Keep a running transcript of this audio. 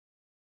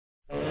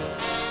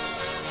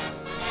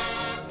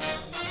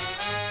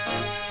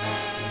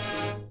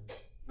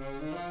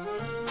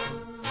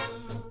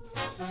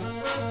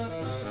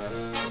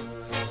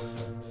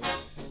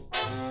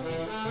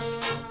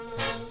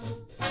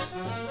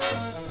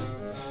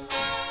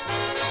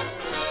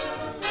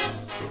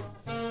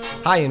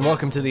Hi, and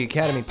welcome to the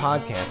Academy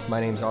Podcast.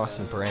 My name's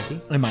Austin Parenti.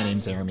 And my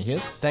name's Aaron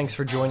Mejias. Thanks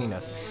for joining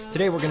us.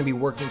 Today we're going to be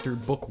working through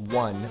Book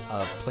 1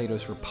 of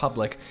Plato's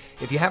Republic.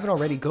 If you haven't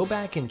already, go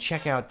back and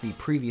check out the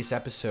previous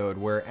episode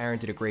where Aaron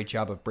did a great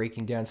job of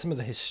breaking down some of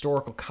the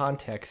historical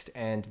context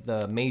and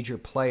the major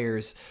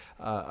players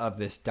of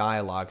this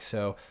dialogue.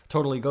 So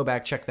totally go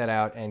back, check that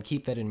out, and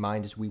keep that in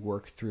mind as we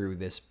work through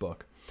this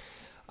book.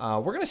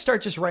 We're going to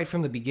start just right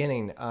from the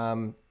beginning.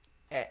 And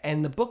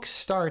the book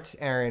starts,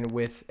 Aaron,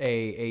 with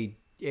a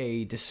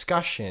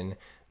discussion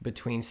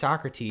between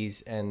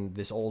Socrates and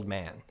this old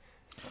man.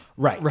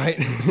 Right. Right,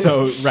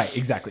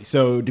 exactly.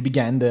 So to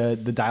begin, the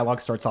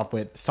dialogue starts off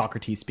with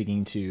Socrates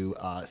speaking to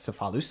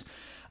Cephalus,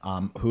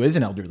 who is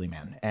an elderly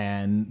man,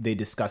 and they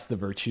discuss the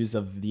virtues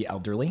of the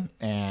elderly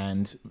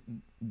and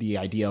the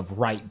idea of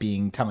right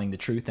being telling the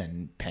truth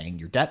and paying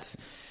your debts.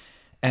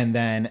 And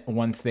then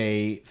once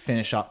they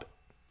finish up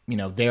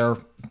their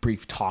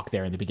brief talk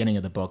there in the beginning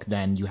of the book,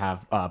 then you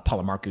have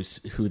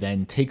Polemarchus, who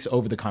then takes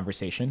over the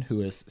conversation, who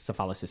is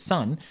Cephalus'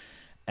 son,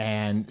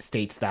 and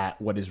states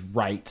that what is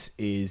right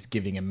is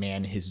giving a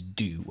man his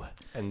due.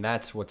 And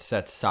that's what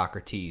sets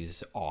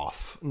Socrates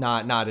off.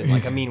 Not in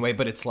like a mean way,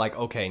 but it's like,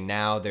 okay,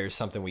 now there's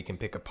something we can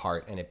pick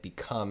apart, and it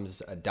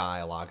becomes a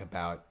dialogue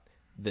about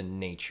the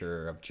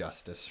nature of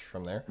justice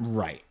from there.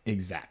 Right,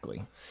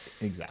 exactly.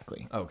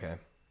 Okay.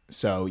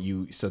 So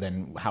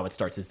then how it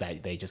starts is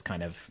that they just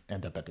kind of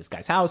end up at this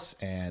guy's house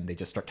and they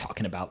just start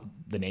talking about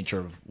the nature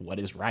of what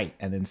is right.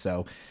 And then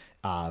so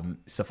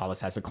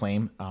Cephalus has a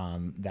claim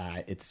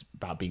that it's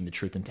about being the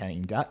truth and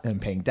paying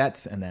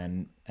debts. And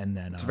then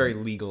it's a very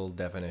legal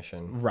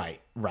definition. Right.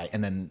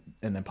 And then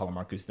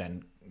Polemarchus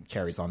then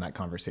carries on that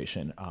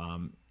conversation.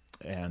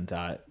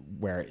 And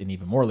where an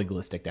even more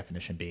legalistic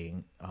definition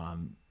being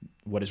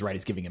what is right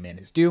is giving a man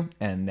his due.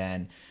 And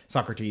then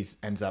Socrates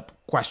ends up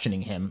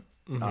questioning him.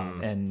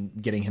 And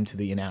getting him to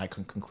the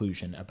inadequate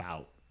conclusion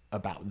about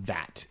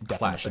that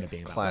definition of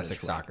being classic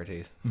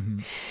Socrates. Mm-hmm.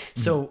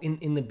 So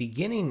in the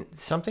beginning,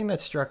 something that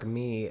struck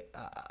me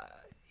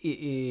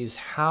is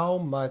how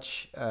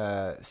much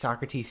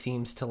Socrates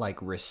seems to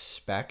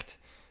respect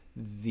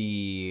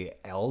the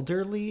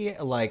elderly.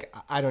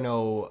 I don't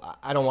know,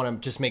 I don't want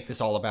to just make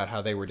this all about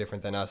how they were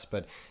different than us,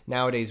 but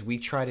nowadays we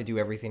try to do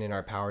everything in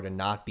our power to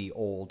not be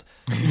old,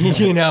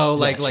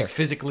 like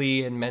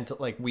physically and mental,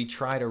 we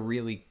try to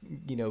really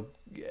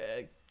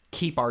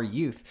keep our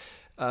youth,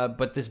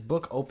 but this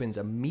book opens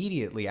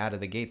immediately out of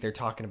the gate. They're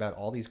talking about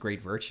all these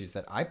great virtues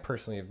that I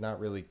personally have not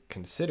really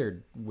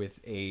considered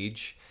with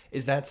age.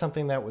 Is that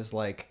something that was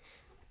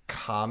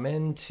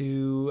common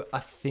to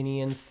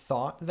Athenian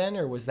thought then,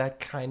 or was that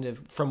kind of,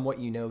 from what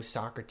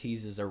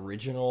Socrates'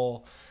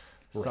 original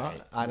thought?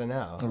 Right. I don't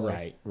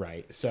know.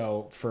 Right.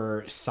 So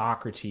for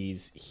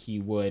Socrates, he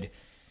would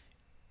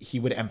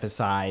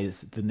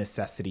emphasize the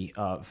necessity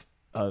of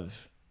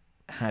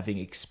having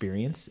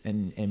experience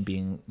and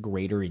being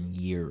greater in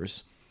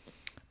years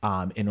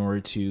in order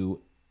to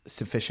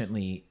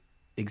sufficiently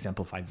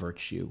exemplify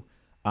virtue.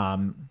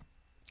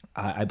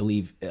 I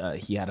believe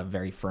he had a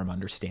very firm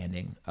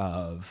understanding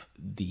of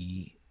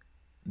the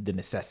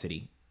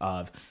necessity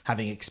of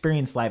having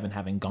experienced life and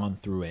having gone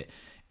through it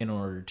in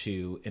order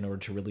to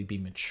really be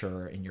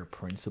mature in your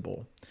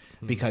principle.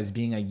 Mm-hmm. Because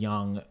being a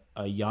young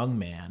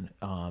man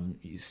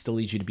still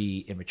leads you to be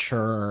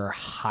immature,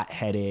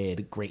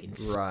 hot-headed, great in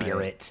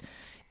spirit. Right.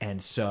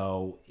 And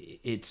so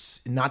it's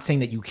not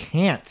saying that you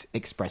can't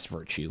express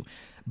virtue,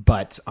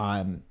 but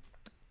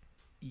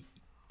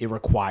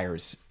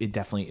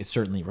it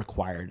certainly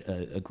required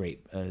a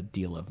great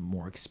deal of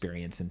more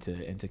experience and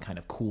to kind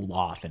of cool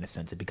off in a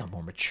sense and become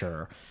more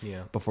mature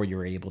before you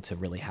were able to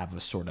really have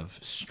a sort of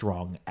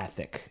strong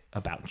ethic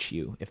about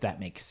you, if that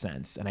makes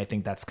sense. And I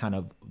think that's kind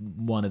of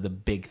one of the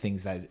big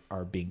things that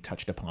are being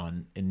touched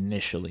upon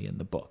initially in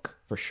the book,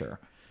 for sure.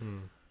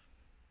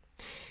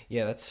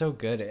 Yeah, that's so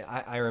good.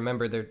 I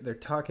remember they're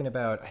talking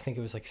about, I think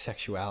it was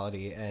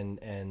sexuality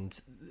and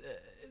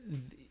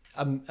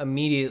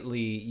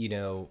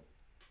immediately,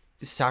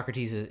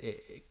 Socrates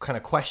kind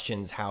of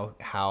questions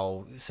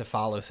how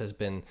Cephalus has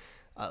been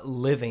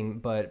living,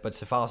 but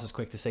Cephalus is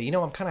quick to say,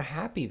 I'm kind of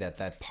happy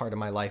that part of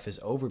my life is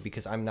over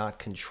because I'm not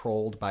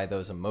controlled by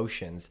those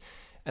emotions.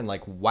 And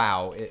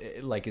wow,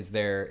 is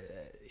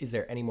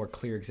there any more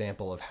clear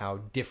example of how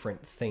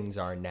different things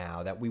are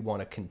now, that we want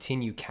to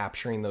continue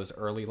capturing those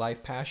early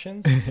life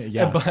passions?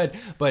 Yeah.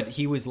 But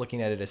he was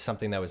looking at it as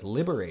something that was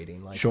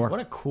liberating. Sure. What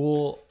a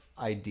cool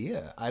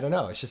idea. I don't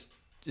know. It's just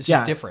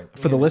different.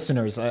 For the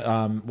listeners,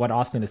 what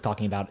Austin is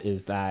talking about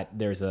is that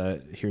here's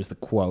the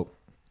quote.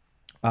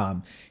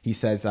 He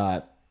says,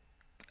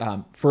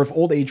 for if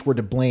old age were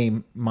to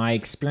blame, my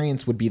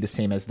experience would be the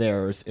same as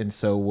theirs, and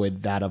so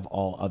would that of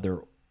all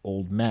other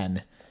old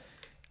men.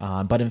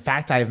 But in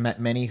fact, I have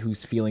met many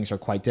whose feelings are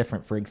quite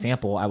different. For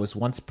example, I was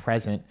once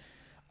present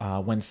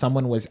when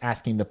someone was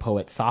asking the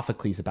poet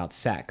Sophocles about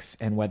sex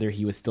and whether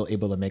he was still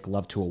able to make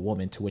love to a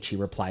woman, to which he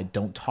replied,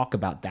 "Don't talk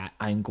about that.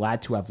 I am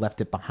glad to have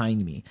left it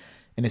behind me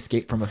and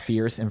escaped from a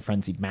fierce and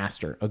frenzied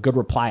master." A good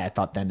reply, I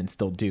thought then, and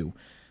still do.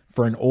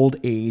 For an old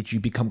age, you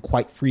become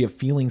quite free of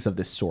feelings of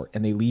this sort,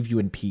 and they leave you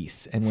in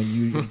peace. And when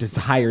your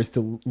desires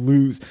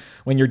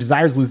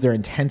lose their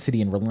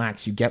intensity and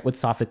relax, you get what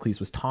Sophocles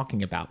was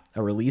talking about,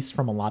 a release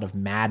from a lot of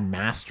mad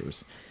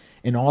masters.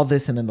 In all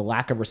this and in the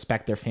lack of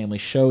respect their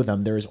families show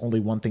them, there is only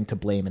one thing to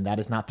blame, and that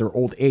is not their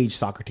old age,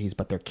 Socrates,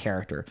 but their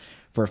character.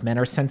 For if men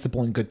are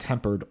sensible and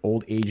good-tempered,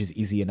 old age is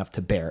easy enough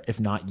to bear. If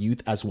not,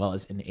 youth as well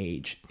as in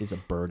age is a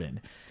burden.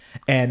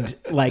 And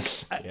like,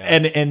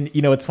 and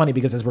you know, it's funny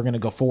because as we're going to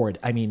go forward,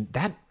 I mean,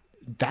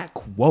 that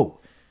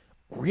quote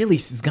really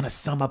is going to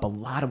sum up a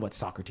lot of what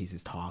Socrates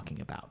is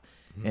talking about.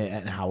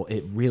 And how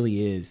it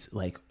really is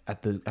like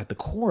at the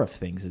core of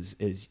things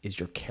is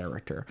your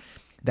character.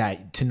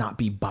 That to not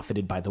be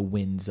buffeted by the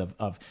winds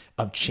of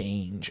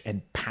change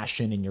and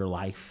passion in your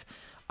life.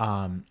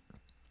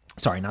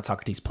 Sorry, not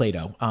Socrates,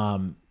 Plato.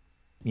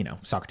 You know,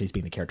 Socrates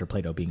being the character,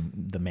 Plato being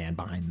the man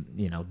behind,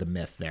 you know, the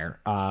myth there.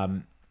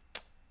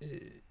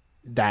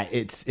 That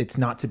it's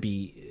not to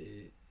be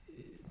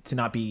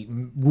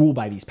ruled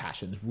by these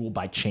passions, ruled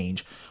by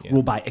change,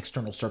 ruled by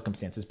external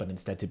circumstances, but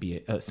instead to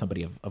be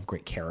somebody of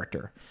great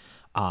character.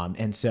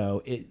 And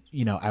so it,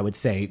 you know, I would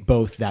say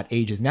both that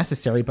age is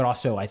necessary, but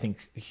also I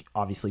think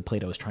obviously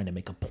Plato is trying to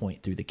make a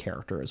point through the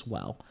character as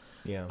well.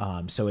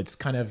 Yeah. So it's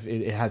kind of,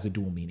 it has a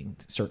dual meaning,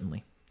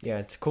 certainly. Yeah,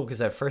 it's cool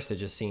because at first it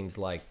just seems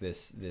like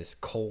this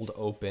cold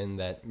open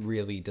that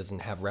really doesn't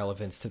have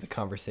relevance to the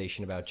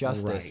conversation about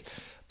justice. Right.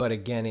 But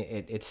again,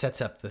 it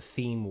sets up the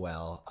theme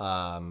well.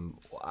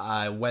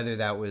 Whether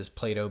that was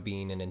Plato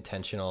being an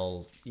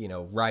intentional, you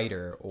know,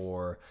 writer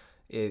or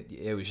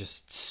it was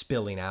just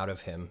spilling out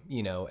of him,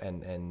 you know,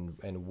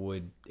 and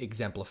would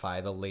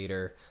exemplify the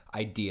later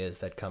ideas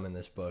that come in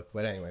this book.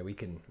 But anyway, we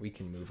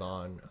can move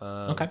on.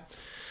 Okay.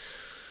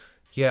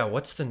 Yeah,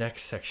 what's the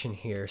next section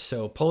here?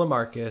 So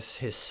Polemarchus,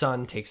 his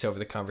son, takes over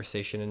the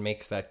conversation and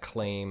makes that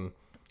claim.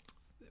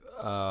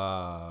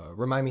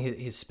 Remind me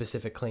his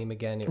specific claim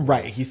again.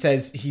 Right. He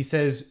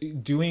says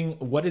doing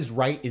what is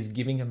right is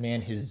giving a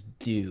man his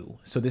due.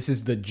 So this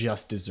is the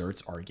just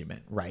desserts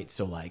argument, right?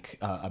 So like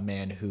a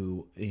man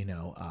who, you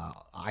know,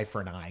 eye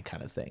for an eye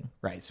kind of thing,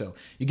 right? So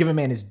you give a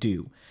man his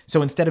due.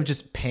 So instead of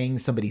just paying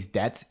somebody's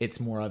debts, it's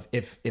more of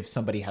if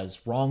somebody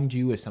has wronged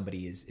you, if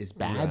somebody is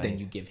bad, right, then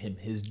you give him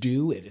his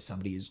due. And if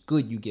somebody is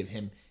good, you give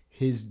him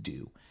his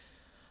due.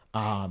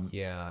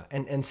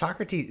 And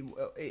Socrates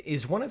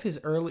is one of his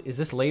is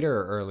this later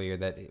or earlier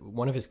that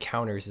one of his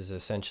counters is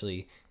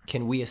essentially,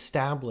 can we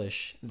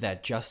establish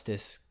that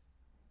justice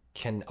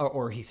can,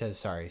 or he says,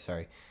 sorry.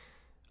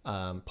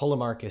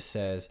 Polemarchus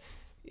says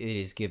it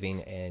is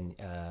giving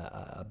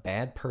a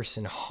bad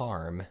person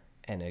harm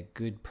and a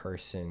good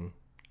person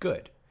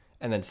good.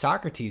 And then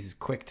Socrates is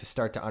quick to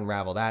start to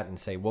unravel that and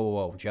say,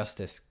 whoa,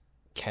 justice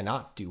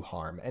cannot do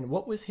harm. And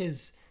what was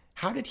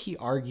how did he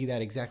argue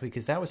that exactly?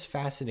 Because that was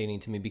fascinating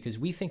to me, because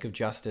we think of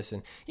justice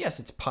and yes,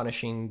 it's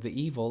punishing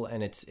the evil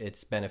and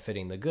it's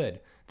benefiting the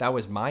good. That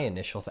was my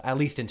initial, at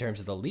least in terms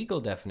of the legal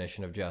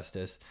definition of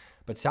justice.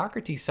 But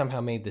Socrates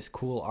somehow made this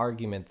cool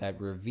argument that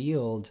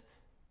revealed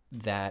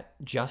that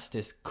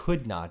justice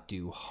could not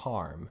do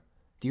harm.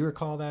 Do you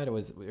recall that? Or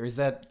is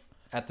that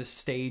at this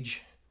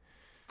stage?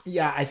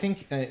 Yeah, I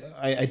think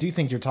I do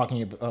think you're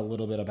talking a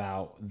little bit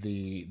about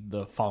the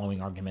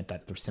following argument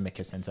that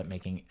Thrasymachus ends up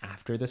making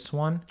after this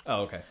one.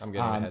 Oh, okay. I'm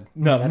getting ahead.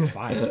 No, that's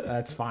fine.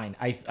 That's fine.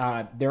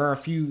 There are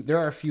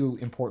a few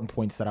important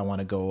points that I want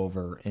to go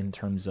over in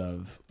terms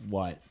of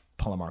what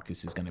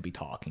Polemarchus is going to be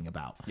talking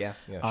about. Yeah.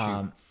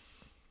 Shoot.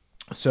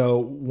 So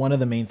one of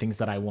the main things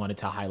that I wanted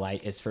to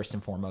highlight is first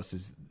and foremost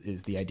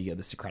is the idea of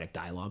the Socratic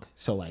dialogue.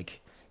 So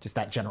like just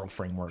that general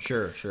framework.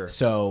 Sure.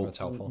 So that's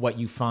helpful. What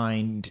you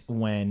find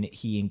when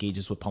he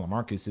engages with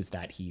Polemarchus is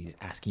that he's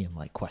asking him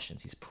like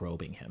questions. He's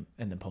probing him.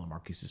 And then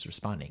Polemarchus is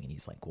responding. And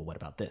he's like, well, what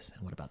about this?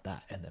 And what about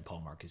that? And then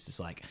Polemarchus is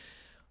like,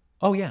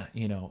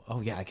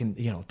 I can,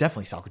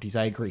 definitely Socrates,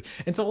 I agree.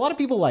 And so a lot of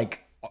people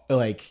like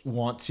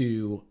want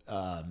to,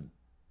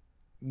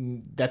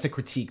 that's a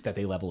critique that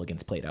they level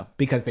against Plato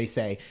because they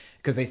say,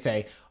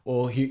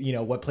 well,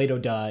 what Plato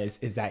does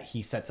is that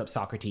he sets up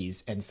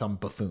Socrates and some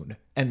buffoon.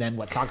 And then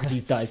what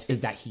Socrates does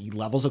is that he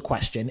levels a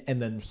question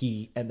and then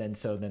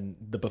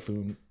the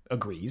buffoon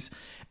agrees.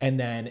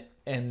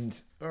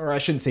 Or I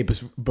shouldn't say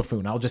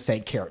buffoon. I'll just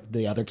say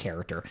the other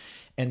character.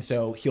 And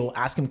so he'll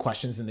ask him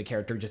questions and the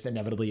character just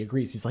inevitably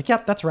agrees. He's like,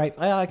 yep, that's right.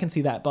 I can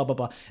see that, blah, blah,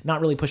 blah.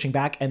 Not really pushing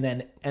back. And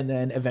then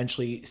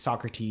eventually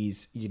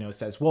Socrates,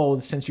 says, well,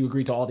 since you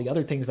agree to all the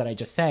other things that I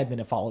just said,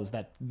 then it follows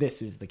that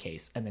this is the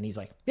case. And then he's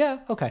like, yeah,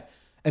 okay.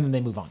 And then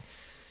they move on.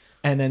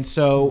 And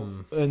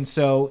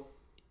so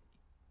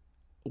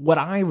what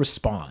I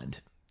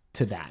respond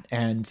to that,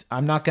 and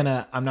I'm not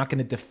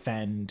gonna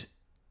defend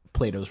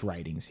Plato's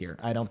writings here.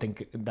 I don't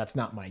think that's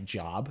not my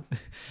job.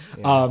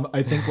 Yeah.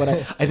 I think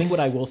what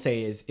I will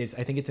say is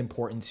I think it's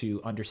important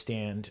to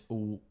understand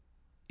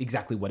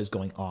exactly what is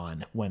going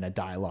on when a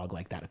dialogue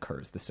like that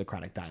occurs, the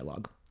Socratic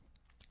dialogue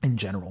in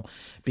general,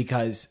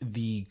 because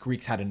the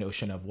Greeks had a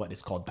notion of what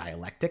is called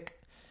dialectic.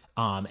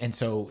 And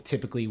so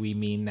typically we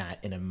mean that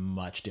in a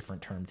much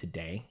different term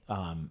today.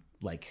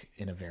 Like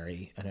in a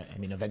very, I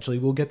mean, eventually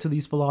we'll get to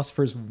these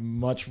philosophers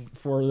much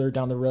further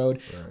down the road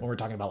when we're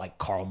talking about like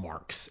Karl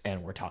Marx,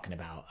 and we're talking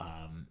about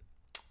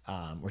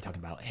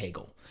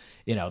Hegel.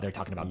 They're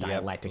talking about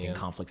dialectic and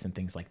conflicts and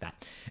things like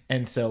that.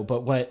 And so,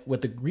 but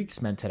what the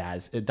Greeks meant it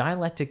as,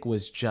 dialectic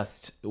was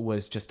just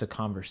a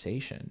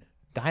conversation.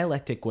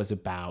 Dialectic was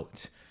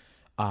about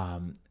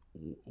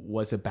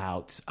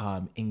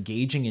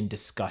engaging in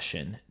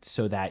discussion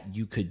so that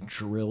you could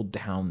drill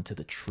down to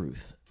the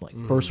truth, like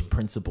first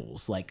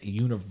principles, like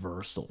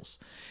universals.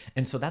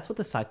 And so that's what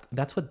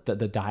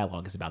the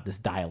dialogue is about, this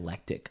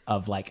dialectic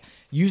of like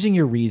using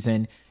your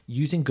reason,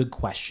 using good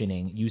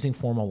questioning, using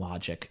formal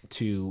logic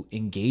to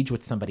engage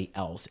with somebody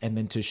else, and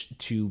then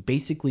to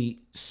basically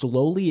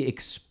slowly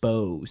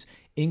expose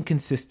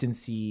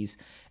inconsistencies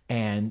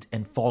and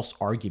false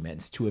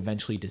arguments to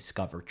eventually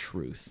discover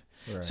truth.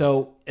 Right.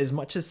 So as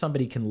much as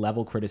somebody can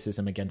level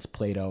criticism against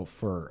Plato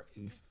for,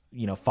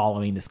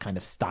 following this kind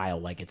of style,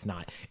 like it's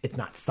not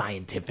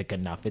scientific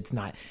enough, it's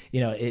not,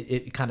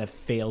 it kind of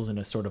fails in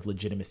a sort of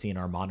legitimacy in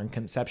our modern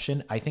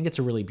conception. I think it's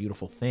a really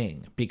beautiful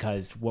thing,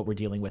 because what we're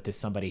dealing with is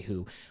somebody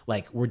who,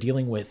 like, we're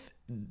dealing with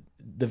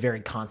the very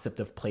concept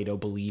of Plato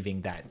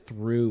believing that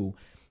through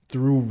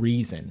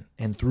reason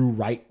and through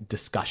right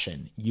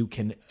discussion, you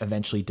can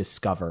eventually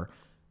discover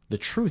the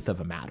truth of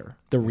a matter,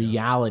 the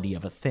reality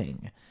of a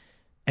thing.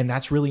 And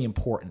that's really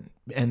important.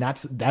 And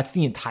that's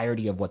the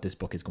entirety of what this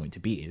book is going to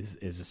be,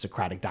 is a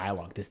Socratic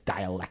dialogue, this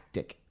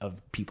dialectic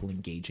of people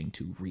engaging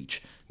to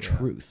reach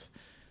truth.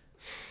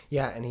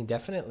 Yeah, and he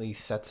definitely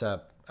sets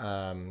up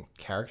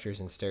characters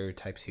and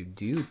stereotypes who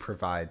do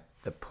provide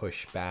the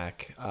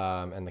pushback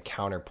and the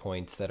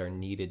counterpoints that are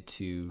needed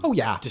to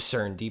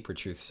discern deeper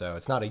truth. So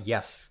it's not a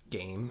yes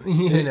game,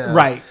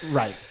 Right.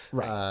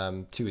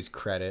 To his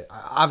credit,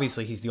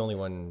 obviously he's the only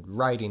one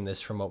writing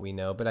this from what we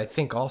know, but I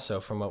think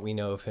also from what we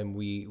know of him,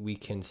 we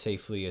can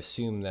safely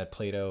assume that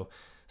Plato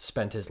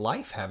spent his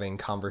life having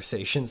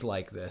conversations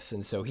like this,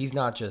 and so he's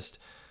not just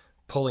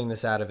pulling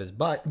this out of his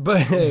butt,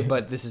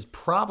 but this is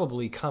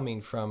probably coming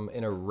from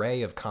an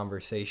array of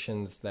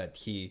conversations that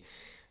he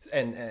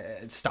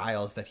and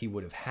styles that he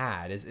would have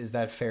had. Is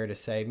that fair to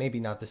say? Maybe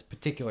not this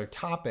particular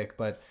topic,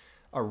 but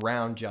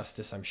around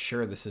justice, I'm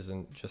sure this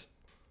isn't just,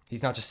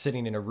 he's not just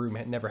sitting in a room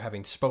never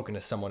having spoken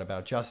to someone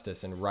about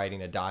justice and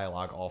writing a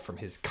dialogue all from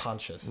his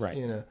conscious, right.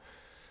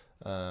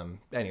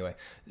 Anyway,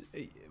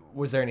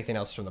 was there anything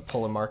else from the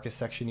Polemarchus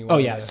section you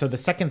wanted to... So the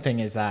second thing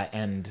is that,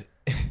 and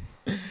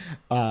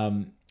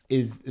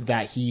is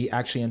that he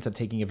actually ends up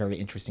taking a very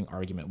interesting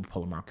argument with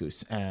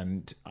Polemarchus.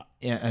 And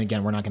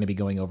again, we're not going to be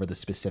going over the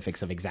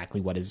specifics of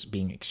exactly what is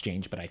being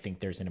exchanged, but I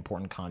think there's an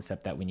important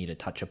concept that we need to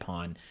touch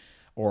upon,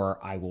 or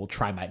I will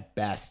try my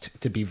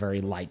best to be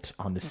very light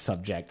on this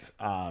subject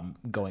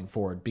going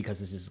forward, because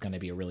this is going to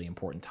be a really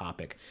important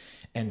topic.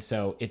 And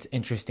so it's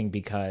interesting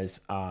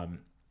because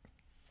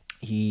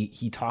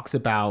he talks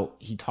about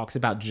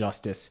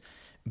justice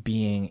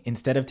being,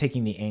 instead of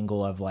taking the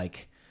angle of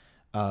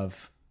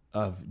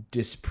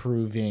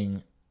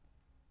disproving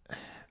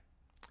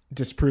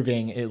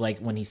it, like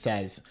when he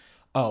says,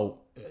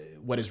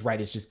 what is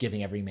right is just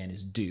giving every man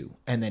his due,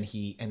 and then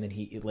he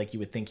like, you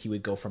would think he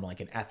would go from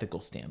like an ethical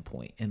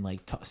standpoint and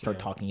like start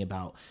talking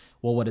about,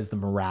 well, what is the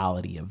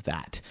morality of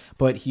that?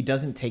 But he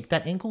doesn't take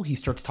that angle. He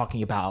starts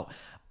talking about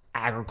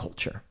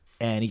agriculture,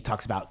 and he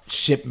talks about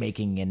ship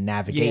making and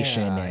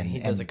navigation, and he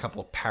does a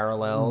couple of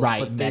parallels,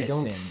 right? But they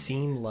don't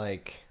seem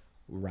like...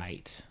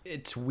 Right.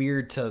 It's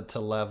weird to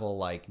level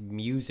like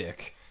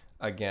music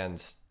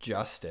against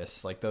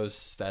justice. Like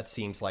that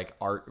seems like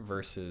art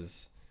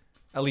versus,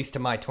 at least to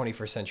my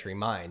 21st century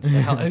mind. So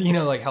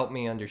help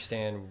me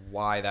understand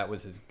why that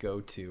was his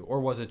go-to,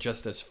 or was it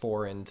just as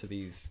foreign to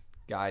these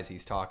guys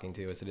he's talking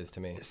to as it is to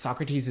me?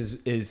 Socrates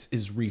is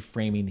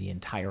reframing the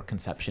entire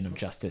conception of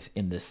justice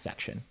in this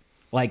section.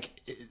 Like,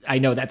 I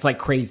know that's like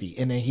crazy,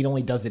 and then he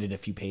only does it in a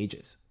few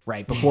pages,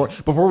 right?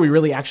 Before we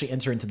really actually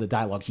enter into the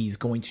dialogue, he's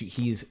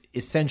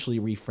essentially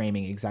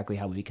reframing exactly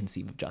how we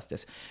conceive of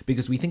justice,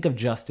 because we think of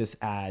justice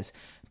as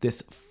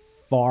this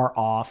far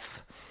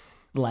off,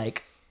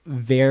 like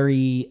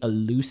very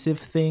elusive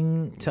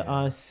thing to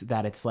us,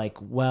 that it's like,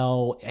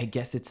 well, I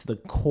guess it's the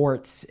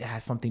courts, it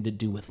has something to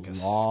do with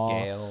like law,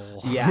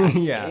 scale,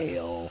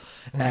 scale,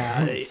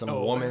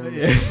 some woman,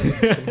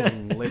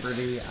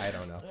 liberty, I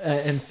don't know.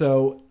 And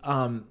so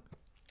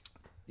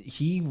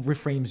he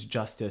reframes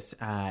justice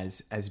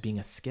as being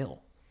a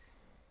skill,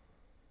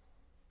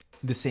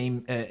 the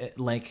same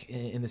like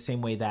in the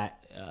same way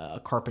that a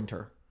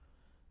carpenter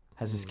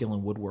has a skill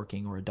in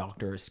woodworking, or a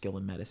doctor a skill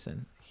in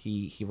medicine.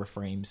 He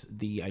reframes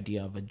the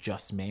idea of a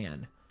just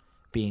man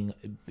being,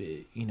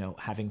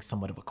 having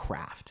somewhat of a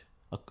craft,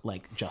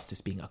 like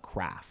justice being a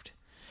craft.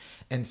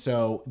 And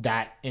so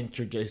that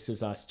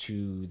introduces us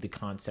to the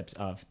concepts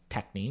of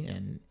techne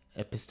and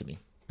episteme.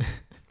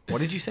 What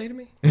did you say to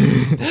me?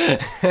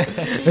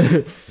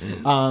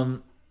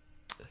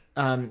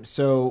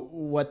 So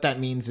what that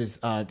means is,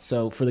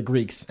 so for the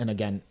Greeks, and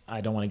again, I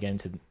don't want to get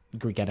into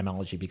Greek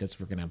etymology because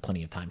we're going to have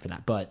plenty of time for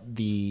that. But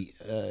the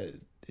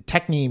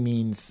techne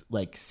means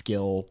like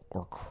skill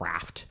or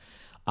craft,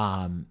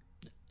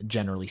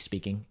 generally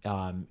speaking,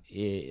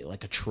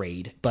 like a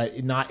trade,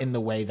 but not in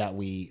the way that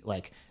we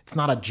like. It's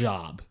not a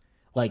job.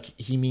 Like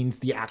he means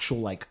the actual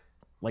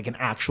like an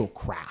actual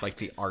craft, like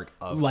the art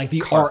of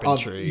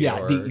carpentry,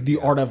 art of the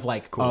art of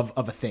like cool.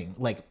 of a thing,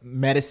 like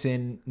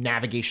medicine,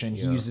 navigation.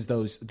 He uses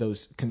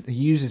he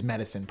uses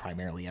medicine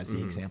primarily as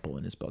the example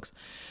in his books.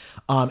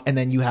 And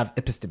then you have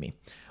episteme,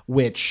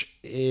 which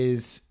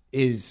is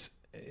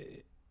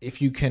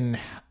if you can,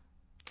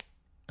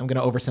 I'm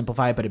going to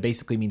oversimplify it, but it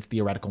basically means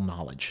theoretical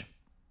knowledge.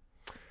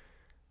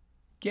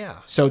 Yeah.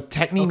 So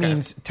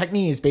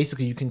techne is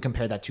basically, you can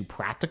compare that to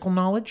practical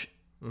knowledge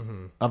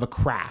of a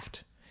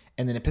craft.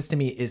 And then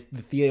episteme is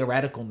the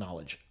theoretical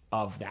knowledge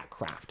of that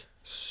craft.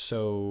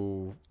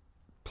 So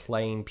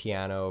playing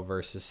piano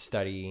versus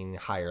studying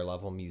higher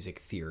level music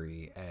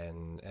theory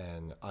and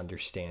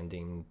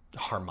understanding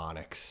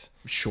harmonics.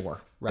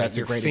 Sure. Right. That's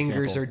your a great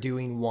fingers example. are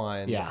doing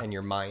one and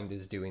your mind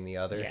is doing the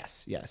other.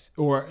 Yes.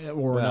 Or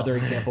another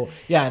example.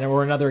 Yeah.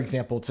 Or another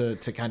example to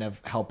kind of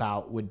help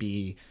out would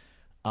be,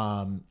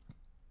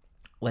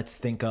 let's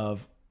think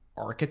of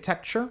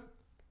architecture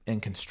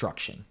and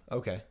construction.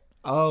 Okay.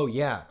 Oh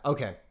yeah.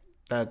 Okay.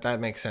 That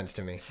makes sense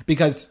to me.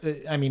 Because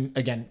I mean,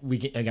 again, we're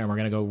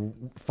going to go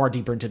far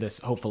deeper into this,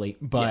 hopefully.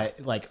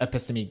 But like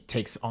episteme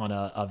takes on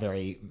a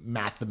very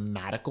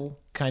mathematical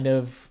kind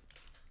of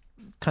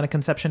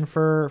conception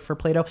for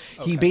Plato.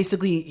 Okay. He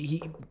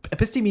basically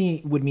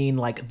episteme would mean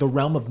like the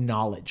realm of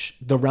knowledge,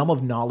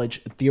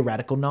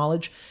 theoretical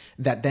knowledge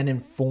that then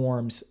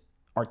informs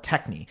our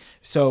techne.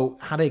 So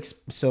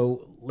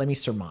let me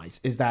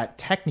surmise is that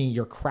techne,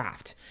 your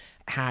craft,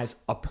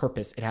 has a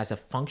purpose, it has a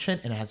function,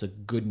 and it has a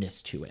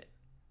goodness to it.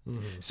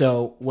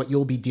 So what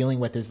you'll be dealing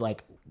with is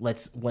like,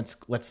 let's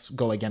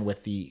go again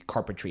with the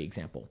carpentry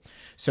example.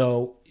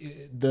 So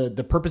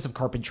the purpose of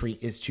carpentry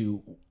is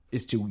to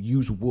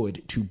use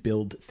wood to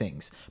build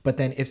things. But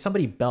then if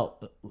somebody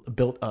built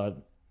a,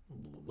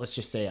 let's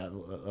just say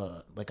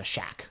like a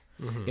shack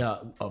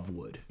of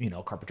wood,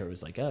 a carpenter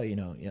was like, oh,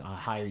 I'll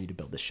hire you to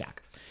build this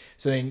shack.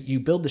 So then you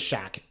build the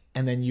shack,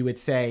 and then you would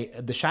say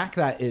the shack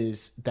that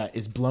is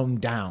blown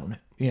down,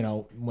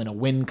 when a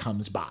wind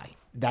comes by,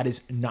 that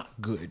is not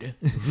good.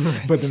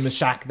 But then the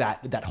shack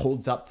that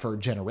holds up for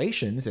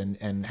generations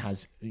and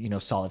has,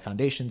 solid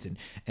foundations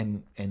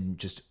and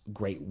just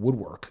great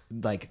woodwork,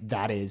 like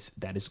that is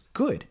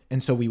good.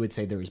 And so we would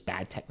say there is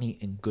bad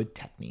technique and good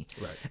technique.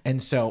 Right.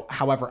 And so,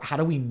 however, how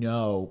do we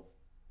know?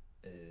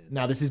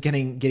 Now this is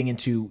getting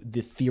into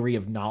the theory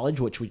of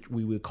knowledge, which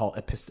we would call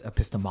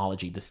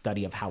epistemology, the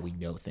study of how we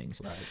know things.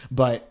 Right.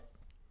 But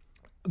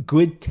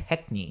good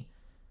technique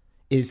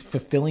is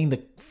fulfilling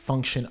the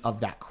function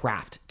of that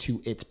craft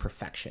to its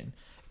perfection.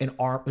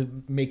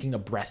 Making a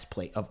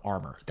breastplate of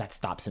armor that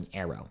stops an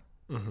arrow.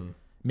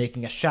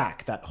 Making a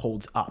shack that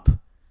holds up.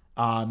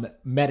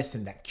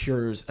 Medicine that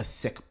cures a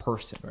sick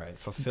person. Right.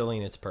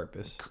 Fulfilling its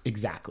purpose.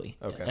 Exactly.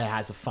 Okay. It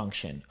has a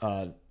function.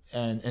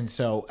 And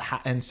so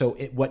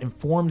what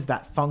informs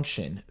that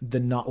function, the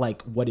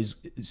knowledge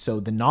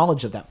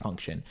of that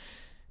function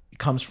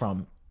comes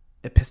from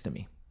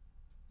episteme.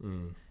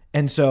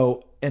 And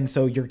so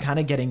you're kind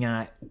of getting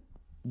at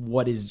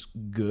what is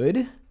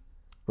good,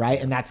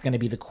 right? And that's going to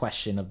be the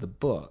question of the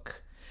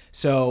book.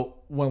 So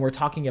when we're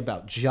talking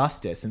about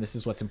justice, and this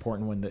is what's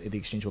important when the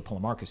exchange with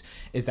Polemarchus,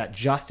 is that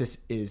justice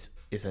is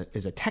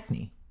a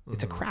technique.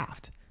 It's a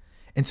craft.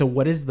 And so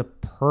what is the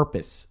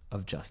purpose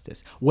of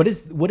justice? What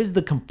is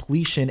the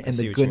completion and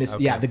the goodness?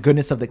 Okay. Yeah, the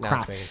goodness of the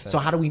craft. So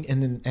how do we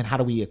how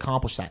do we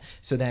accomplish that?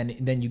 So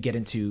then you get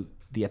into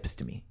the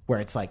episteme, where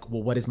it's like,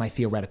 well, what is my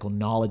theoretical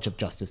knowledge of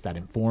justice that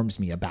informs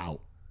me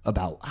about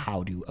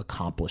how to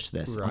accomplish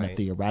this on a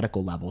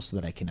theoretical level so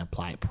that I can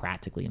apply it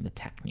practically in the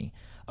technique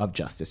of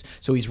justice.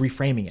 So he's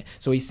reframing it.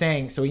 So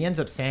he ends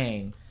up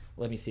saying,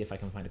 let me see if I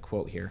can find a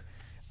quote here.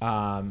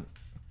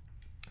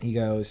 He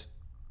goes,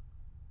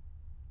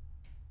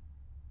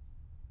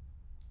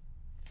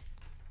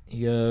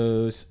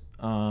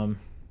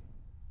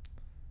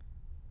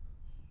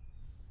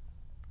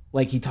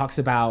 like he talks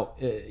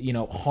about,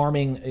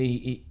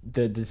 harming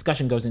the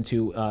discussion goes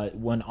into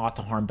one ought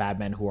to harm bad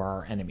men who are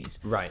our enemies.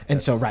 Right.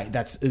 And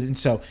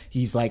so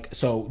he's like,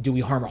 so do we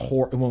harm a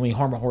horse? When we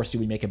harm a horse, do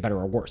we make it better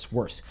or worse?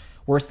 Worse,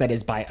 that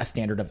is by a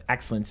standard of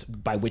excellence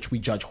by which we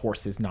judge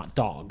horses, not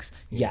dogs.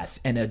 Yeah. Yes.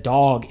 And a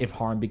dog, if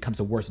harmed, becomes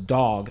a worse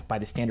dog by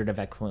the standard of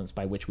excellence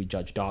by which we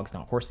judge dogs,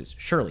 not horses.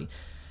 Surely.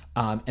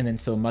 And then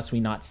so must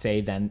we not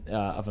say then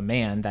of a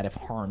man that if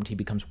harmed, he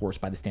becomes worse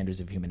by the standards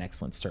of human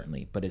excellence?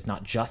 Certainly. But is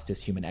not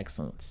justice human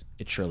excellence?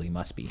 It surely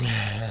must be.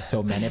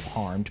 So men, if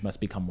harmed, must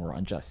become more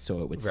unjust.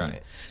 So it would seem.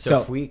 Right.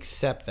 So if we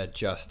accept that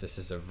justice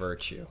is a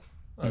virtue,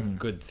 a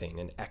good thing,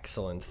 an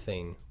excellent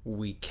thing,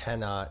 we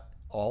cannot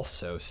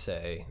also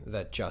say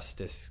that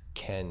justice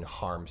can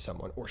harm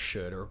someone or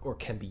should or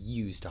can be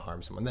used to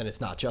harm someone. Then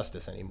it's not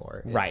justice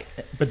anymore. Right.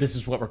 But this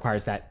is what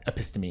requires that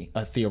episteme,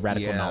 a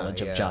theoretical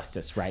knowledge of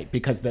justice, right?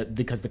 Because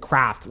the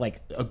craft, like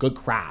a good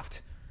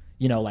craft,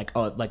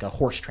 like a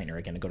horse trainer,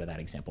 again, to go to that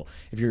example.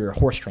 If you're a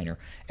horse trainer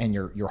and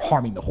you're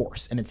harming the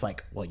horse, and it's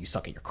like, well, you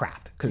suck at your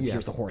craft, because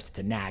here's a horse, it's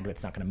a nag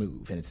that's not going to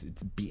move, and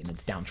it's beaten,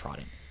 it's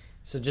downtrodden.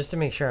 So just to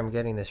make sure I'm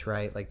getting this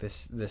right, like the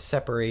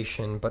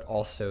separation, but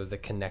also the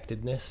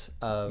connectedness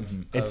of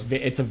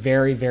it's a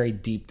very, very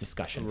deep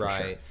discussion, for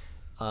right.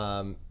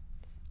 sure.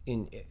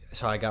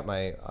 So I got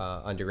my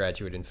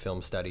undergraduate in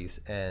film studies,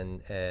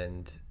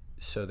 and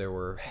so there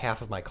were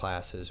half of my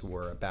classes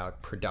were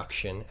about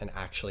production and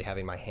actually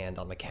having my hand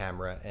on the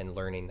camera and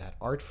learning that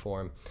art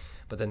form,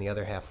 but then the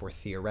other half were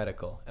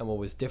theoretical. And what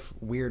was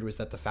weird was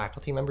that the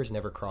faculty members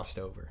never crossed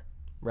over,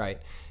 right?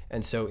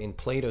 And so in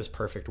Plato's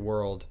perfect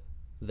world,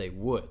 they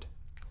would.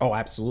 Oh,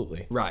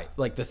 absolutely. Right.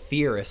 Like the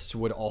theorists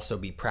would also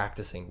be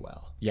practicing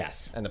well.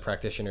 Yes. And the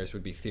practitioners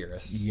would be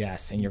theorists.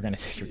 Yes, and you're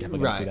definitely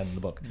going to see that in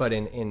the book. But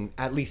in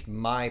at least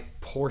my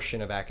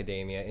portion of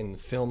academia, in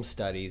film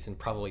studies and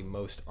probably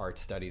most art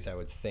studies, I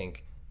would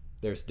think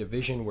there's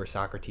division where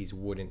Socrates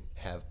wouldn't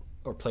have,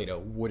 or Plato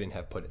wouldn't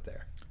have put it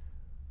there.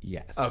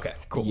 Yes. Okay,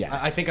 cool.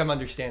 Yes. I think I'm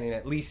understanding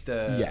at least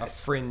a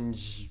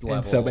fringe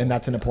level. And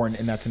that's an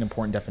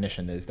important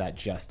definition, is that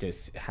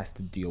justice has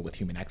to deal with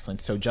human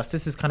excellence. So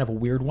justice is kind of a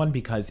weird one,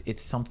 because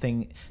it's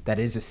something that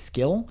is a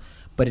skill,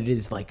 but it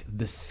is like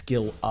the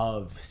skill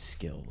of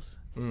skills.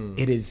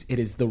 It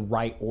is the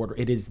right order.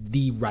 It is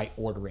the right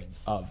ordering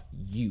of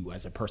you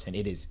as a person.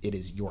 It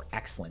is your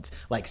excellence.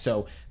 Like,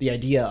 so the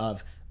idea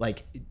of,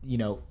 like,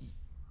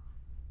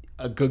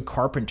 a good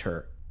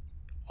carpenter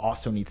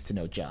also needs to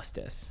know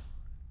justice.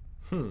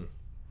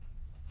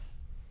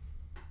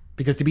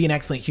 Because to be an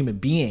excellent human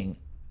being,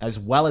 as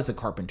well as a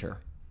carpenter,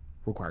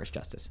 requires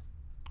justice.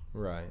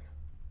 Right.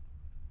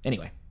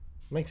 Anyway,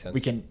 makes sense.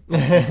 We can.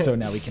 So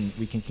now we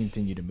can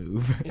continue to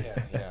move.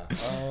 Yeah.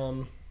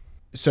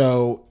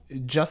 So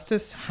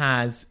justice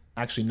has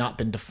actually not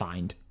been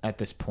defined at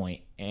this point,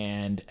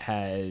 and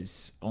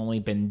has only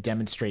been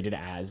demonstrated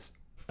as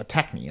a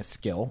technique, a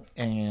skill,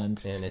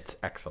 and it's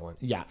excellent.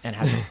 Yeah, and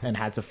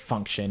has a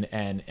function,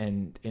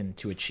 and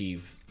to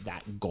achieve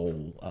that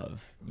goal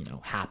of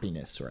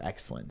happiness or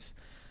excellence,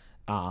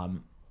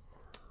 and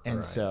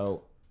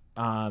so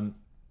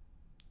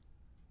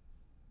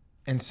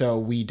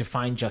we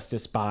define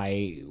justice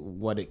by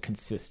what it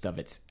consists of,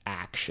 its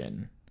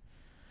action.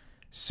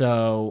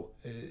 So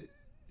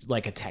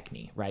like a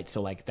technique, right?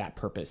 So like that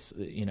purpose,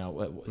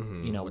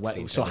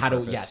 so how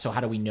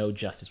do we know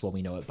justice? Well,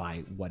 we know it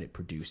by what it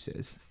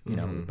produces,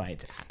 by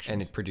its actions.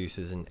 And it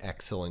produces an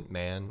excellent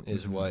man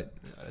is what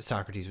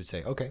Socrates would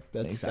say. Okay,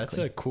 that's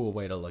a cool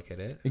way to look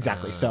at it.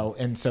 Exactly. So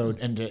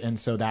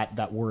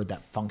that word,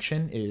 that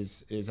function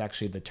is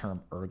actually the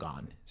term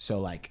ergon.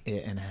 So like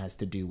and it has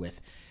to do with,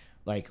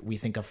 like, we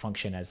think of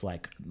function as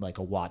like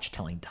a watch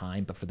telling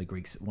time, but for the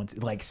Greeks,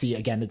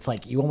 it's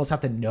like you almost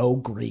have to know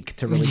Greek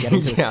to really get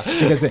into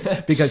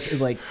this, because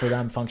like for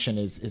them, function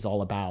is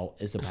about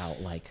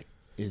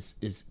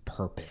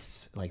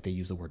purpose. Like they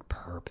use the word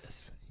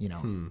purpose,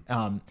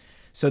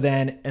 So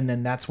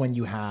then that's when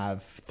you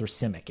have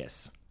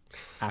Thrasymachus.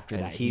 After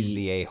that, he's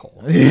the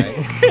a-hole, right?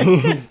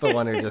 He's the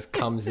one who just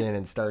comes in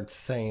and starts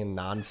saying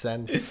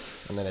nonsense,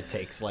 and then it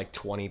takes like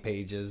 20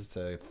 pages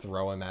to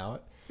throw him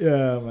out.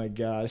 Oh my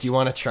gosh. Do you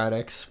want to try to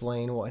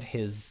explain what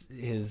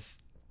his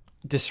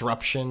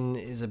disruption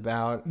is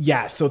about?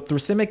 Yeah, so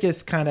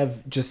Thrasymachus kind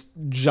of just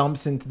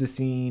jumps into the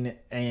scene,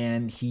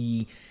 and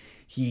he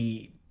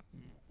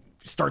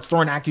starts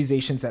throwing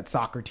accusations at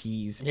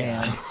Socrates,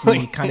 and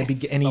he kind of he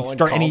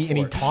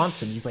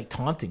taunts him. He's like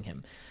taunting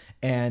him.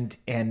 And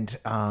then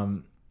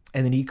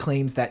he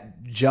claims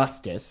that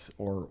justice,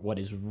 or what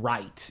is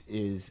right,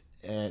 is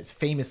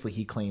famously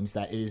he claims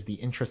that it is the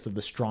interest of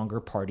the stronger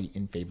party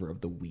in favor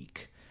of the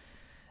weak.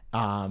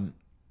 And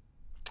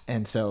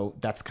so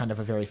that's kind of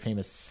a very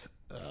famous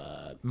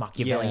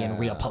Machiavellian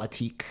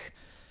realpolitik.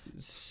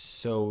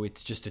 So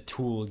it's just a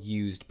tool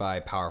used by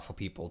powerful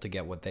people to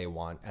get what they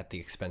want at the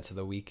expense of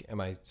the weak. Am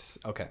I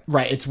okay?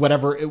 Right. It's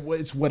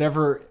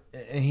whatever,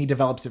 and he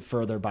develops it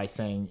further by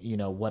saying,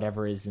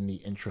 whatever is in the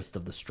interest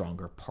of the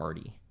stronger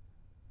party.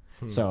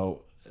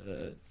 So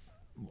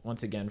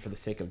once again, for the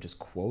sake of just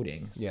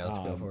quoting, let's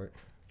go for it.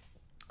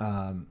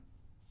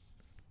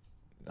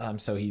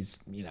 So he's,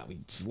 he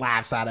just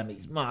laughs at him.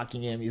 He's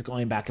mocking him. He's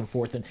going back and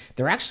forth, and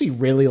they're actually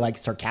really like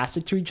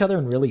sarcastic to each other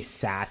and really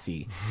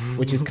sassy,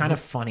 which is kind of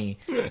funny.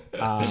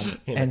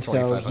 And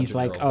so he's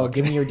like, "Oh,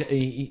 give me your."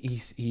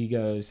 He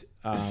goes,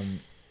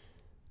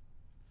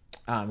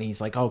 he's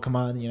like, "Oh, come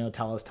on,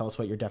 tell us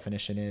what your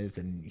definition is,"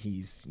 and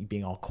he's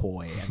being all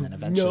coy, and then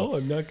eventually, "No,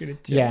 I'm not going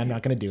to. I'm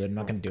not going to do it. I'm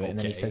not going to do it." And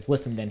then he says,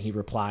 "Listen." Then he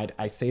replied,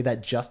 "I say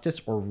that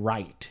justice or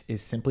right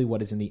is simply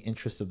what is in the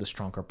interest of the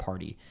stronger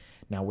party.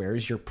 Now, where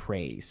is your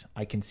praise?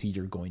 I can see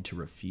you're going to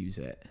refuse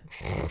it."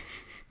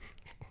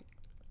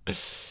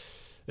 It's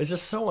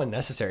just so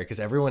unnecessary, because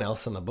everyone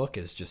else in the book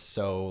is just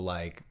so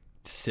like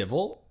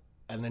civil,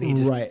 and then he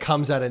just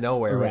comes out of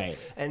nowhere. Right.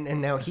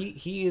 And now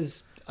he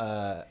is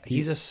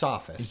he's a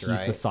sophist, right?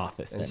 He's the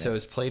sophist. And so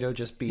is Plato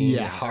just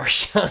being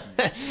harsh?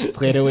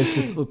 Plato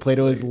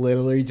is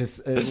literally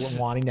just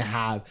wanting to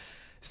have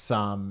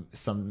some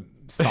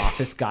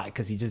sophist guy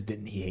because he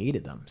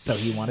hated them. So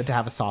he wanted to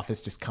have a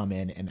sophist just come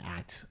in and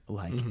act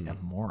like a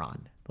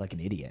moron, like an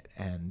idiot,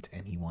 and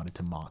he wanted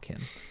to mock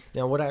him.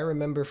 Now, what I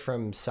remember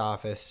from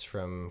sophists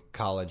from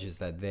college is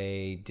that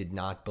they did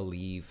not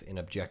believe in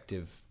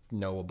objective,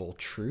 knowable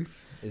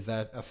truth. Is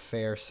that a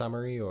fair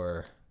summary,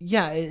 or?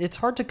 Yeah, it's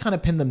hard to kind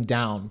of pin them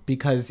down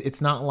because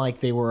it's not like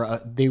they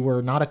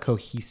were not a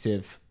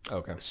cohesive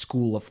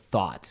school of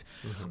thought.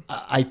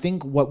 I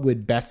think what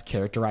would best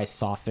characterize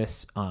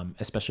sophists,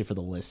 especially for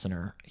the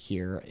listener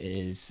here,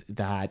 is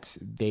that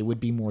they would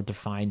be more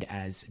defined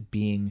as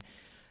being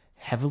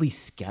heavily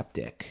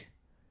skeptic.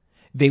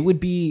 They would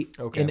be,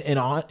 in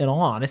all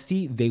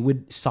honesty,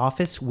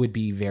 sophists would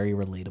be very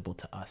relatable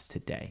to us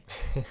today.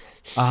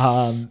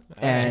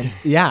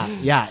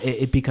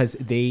 Because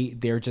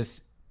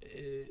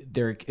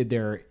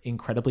they're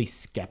incredibly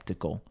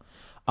skeptical.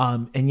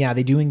 And yeah,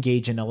 they do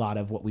engage in a lot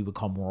of what we would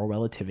call moral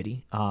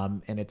relativity.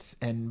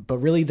 But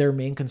really their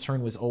main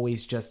concern was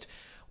always just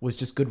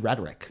good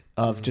rhetoric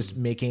of just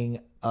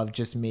making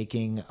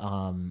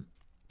young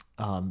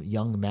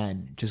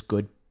men just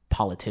good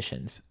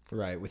politicians.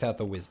 Right. Without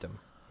the wisdom.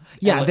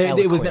 Yeah,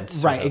 it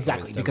was right.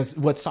 Exactly. Because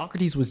what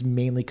Socrates was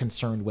mainly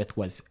concerned with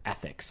was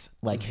ethics.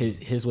 Like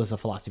his was a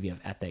philosophy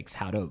of ethics,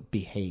 how to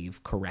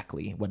behave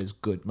correctly, what is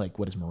good, like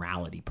what is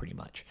morality pretty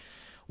much.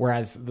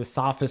 Whereas the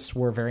sophists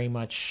were very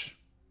much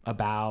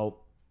about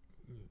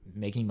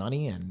making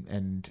money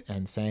and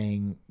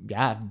saying,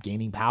 yeah,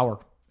 gaining power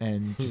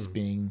and just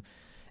being,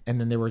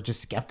 and then they were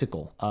just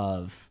skeptical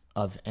of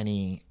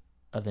any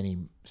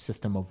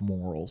system of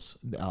morals,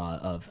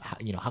 of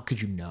how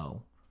could you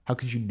know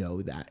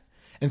that?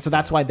 And so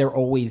that's why they're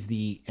always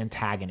the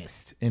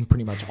antagonist in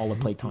pretty much all of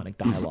Platonic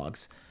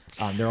dialogues.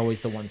 They're always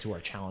the ones who are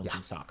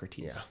challenging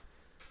Socrates. Yeah.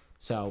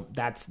 So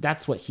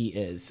that's what he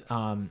is.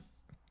 And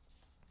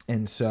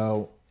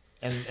so,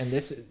 and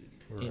this,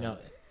 right.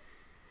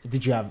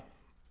 Did you have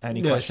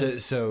any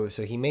questions? So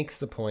he makes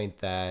the point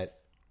that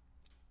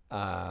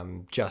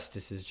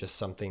justice is just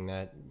something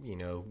that,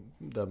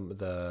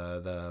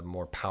 the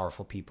more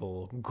powerful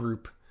people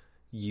group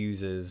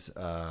uses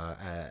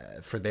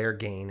for their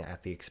gain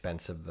at the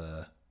expense of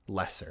the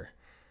lesser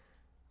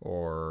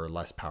or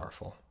less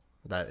powerful.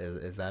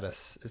 Is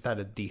that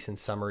a decent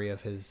summary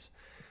of his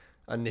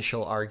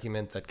initial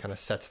argument that kind of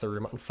sets the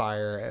room on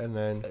fire? And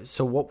then,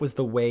 so what was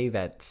the way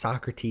that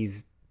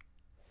Socrates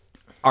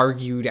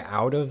argued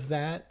out of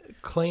that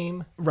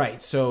claim?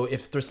 Right. So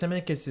if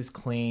Thrasymachus's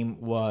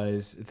claim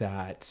was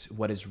that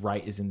what is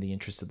right is in the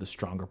interest of the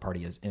stronger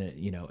party, as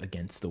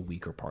against the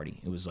weaker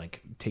party, it was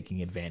like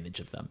taking advantage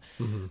of them.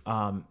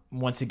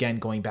 Once again,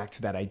 going back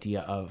to that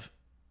idea of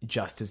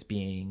justice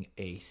being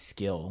a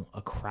skill,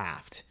 a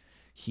craft,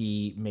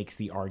 he makes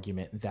the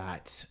argument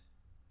that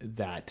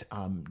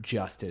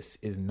justice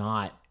is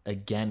not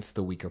against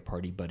the weaker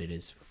party, but it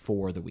is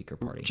for the weaker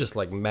party. Just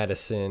like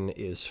medicine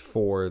is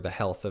for the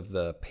health of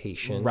the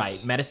patient.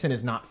 Right. Medicine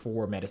is not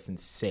for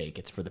medicine's sake.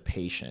 It's for the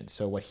patient.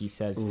 So what he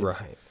says is,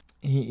 right.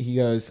 He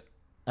goes,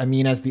 I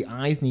mean, as the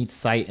eyes need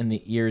sight and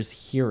the ears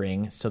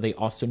hearing, so they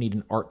also need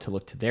an art to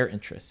look to their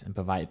interests and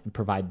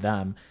provide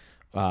them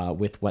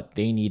with what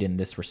they need in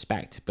this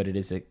respect. But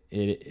is it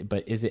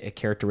a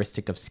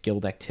characteristic of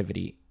skilled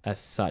activity as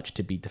such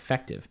to be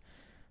defective?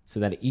 So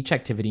that each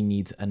activity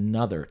needs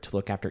another to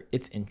look after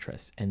its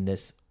interests, and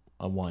this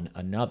one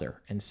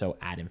another, and so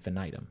ad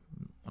infinitum,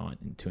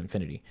 on to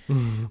infinity.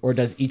 Or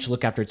does each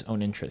look after its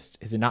own interest?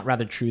 Is it not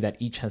rather true that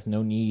each has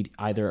no need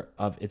either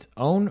of its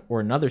own or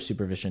another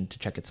supervision to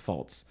check its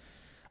faults?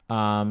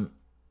 And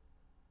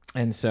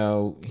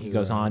so he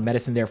goes on,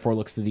 medicine therefore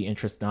looks to the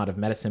interest not of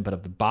medicine, but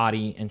of the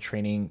body, and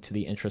training to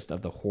the interest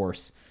of the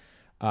horse,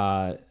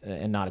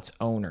 and not its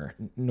owner.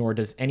 Nor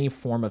does any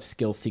form of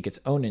skill seek its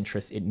own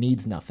interest. It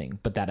needs nothing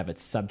but that of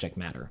its subject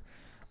matter.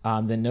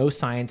 Then no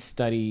science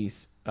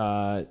studies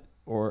or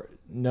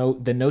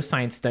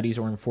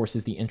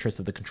enforces the interest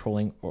of the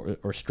controlling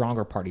or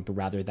stronger party, but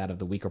rather that of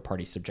the weaker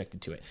party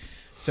subjected to it.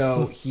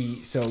 So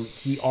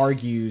he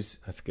argues.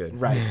 That's good,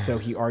 right? So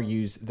he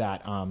argues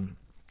that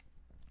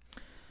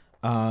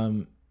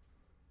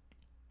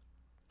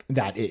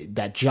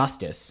that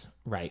justice,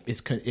 right,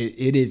 is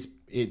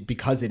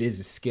because it is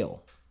a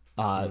skill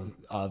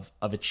of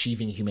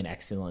achieving human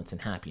excellence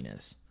and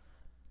happiness,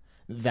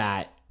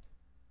 that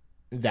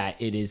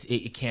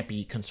it can't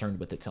be concerned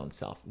with its own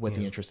self, with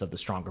the interests of the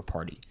stronger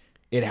party.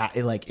 It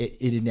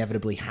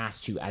inevitably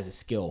has to, as a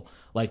skill,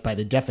 like by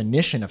the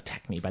definition of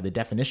technique, by the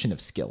definition of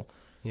skill,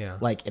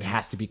 like it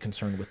has to be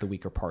concerned with the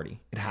weaker party.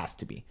 It has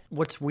to be.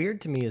 What's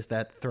weird to me is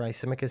that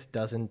Thrasymachus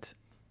doesn't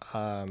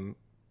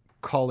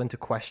call into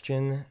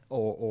question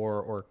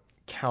or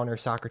counter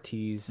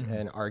Socrates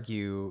and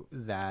argue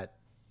that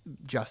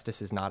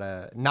justice is not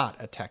a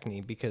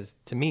technique, because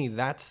to me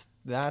that's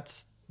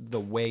the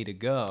way to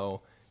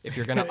go if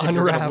you're going to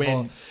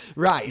unravel,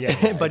 right?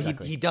 Yeah, but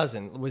exactly. he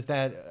doesn't. Was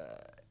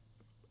that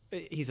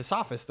he's a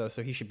sophist though,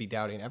 so he should be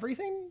doubting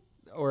everything?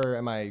 Or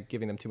am I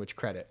giving them too much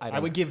credit? I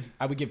would give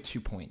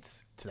 2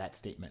 points to that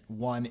statement.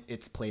 One,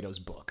 it's Plato's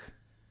book.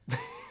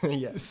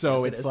 Yes, So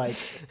yes, it it's is. like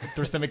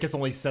Thrasymachus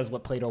only says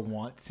what Plato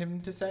wants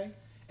him to say,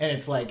 and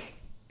it's like,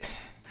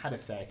 how to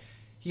say,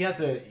 he has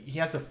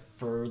a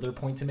further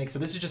point to make. So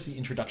this is just the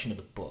introduction of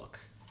the book,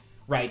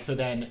 right? So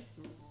then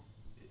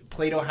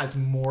Plato has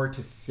more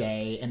to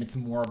say, and it's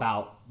more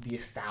about the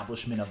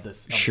establishment of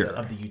this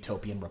of the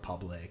utopian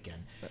republic,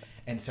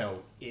 and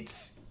so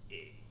it's,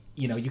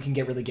 you know, you can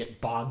really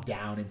get bogged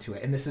down into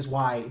it, and this is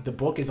why the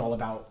book is all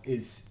about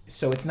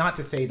so it's not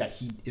to say that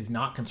he is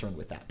not concerned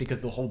with that,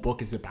 because the whole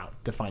book is about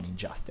defining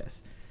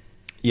justice.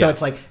 So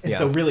it's like, and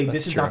so really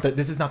this is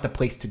not the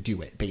place to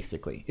do it,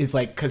 basically. Is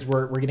like, because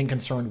we're getting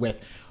concerned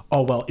with,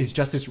 oh well, is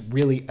justice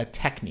really a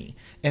techne?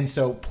 And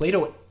so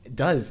Plato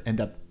does end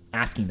up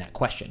asking that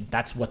question.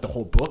 That's what the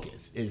whole book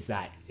is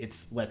that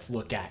it's let's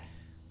look at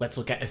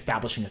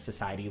establishing a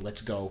society.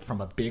 Let's go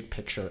from a big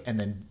picture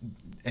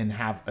and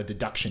have a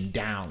deduction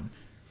down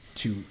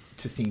to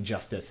seeing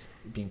justice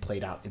being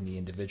played out in the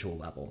individual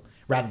level,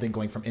 rather than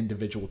going from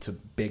individual to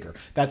bigger.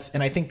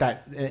 And I think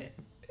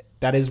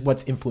that is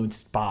what's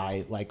influenced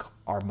by like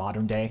our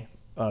modern day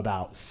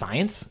about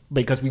science,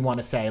 because we want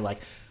to say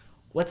like,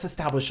 let's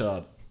establish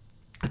a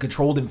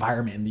controlled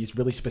environment in these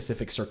really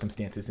specific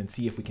circumstances and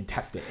see if we can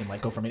test it, and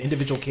like go from an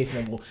individual case,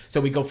 and then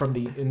we go from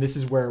and this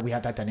is where we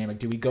have that dynamic.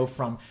 Do we go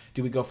from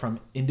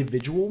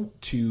individual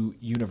to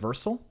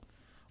universal,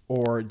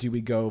 or do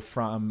we go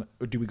from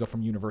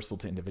universal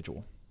to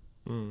individual?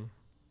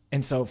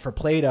 And so for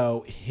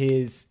Plato,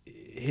 his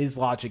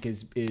logic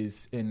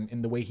is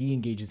in the way he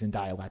engages in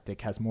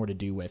dialectic has more to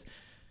do with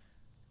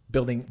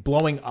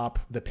blowing up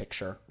the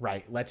picture,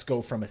 right? Let's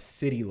go from a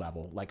city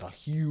level, like a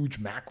huge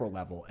macro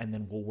level, and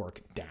then we'll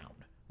work down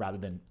rather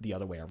than the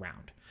other way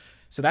around.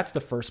 So that's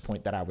the first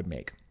point that I would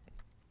make.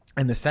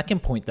 And the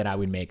second point that I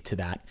would make to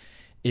that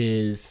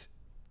is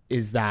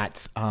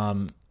that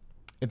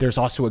there's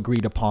also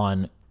agreed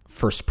upon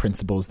first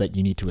principles that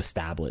you need to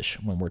establish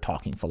when we're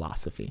talking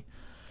philosophy.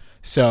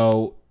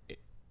 So,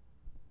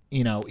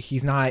 you know,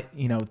 he's not,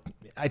 you know,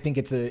 I think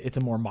it's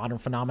a more modern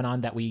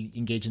phenomenon that we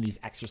engage in these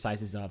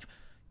exercises of,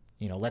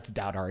 you know, let's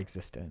doubt our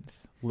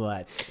existence.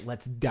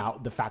 Let's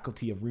doubt the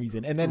faculty of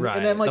reason. And then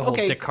like, the whole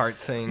okay, Descartes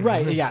thing.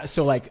 Right. Yeah.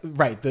 So like,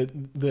 right.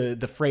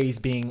 The phrase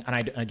being,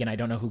 and I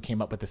don't know who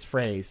came up with this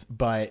phrase,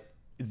 but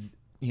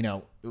you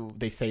know,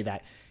 they say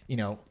that, you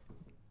know,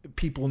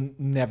 people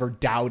never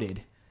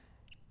doubted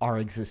our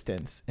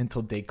existence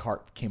until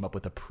Descartes came up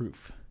with a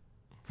proof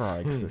for our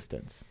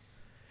existence.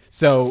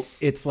 So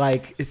it's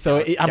like,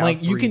 I'm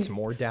like, you can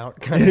more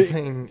doubt kind of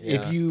thing.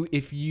 Yeah.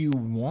 If you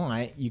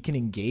want, you can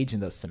engage in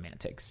those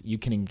semantics. You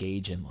can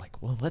engage in like,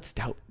 well, let's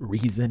doubt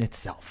reason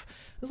itself.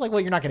 It's like,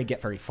 well, you're not going to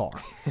get very far.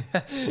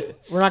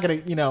 We're not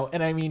going to, you know,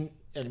 and I mean,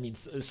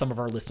 some of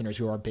our listeners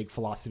who are big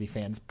philosophy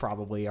fans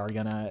probably are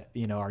gonna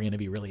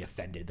be really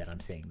offended that I'm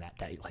saying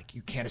that like,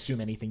 you can't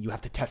assume anything. You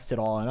have to test it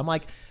all. And I'm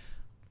like,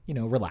 you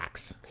know,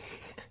 relax.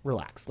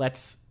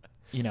 Let's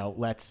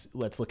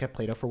look at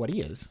Plato for what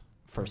he is.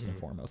 First and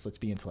foremost, let's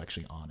be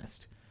intellectually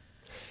honest.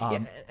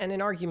 And an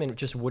argument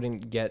just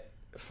wouldn't get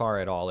far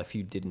at all if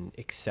you didn't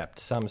accept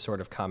some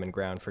sort of common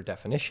ground for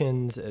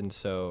definitions. And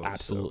so,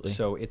 absolutely.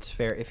 So it's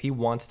fair if he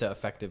wants to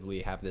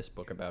effectively have this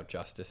book about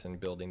justice and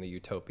building the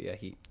utopia.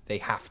 They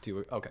have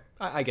to. Okay,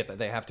 I get that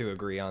they have to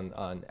agree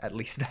on at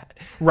least that.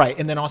 Right,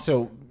 and then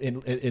also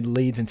it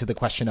leads into the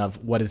question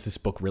of what is this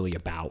book really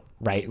about,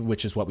 right?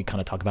 Which is what we kind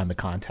of talk about in the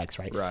context,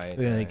 right? Right.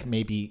 Like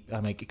maybe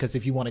because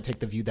if you want to take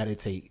the view that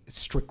it's a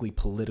strictly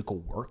political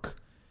work,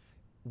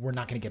 we're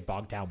not going to get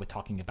bogged down with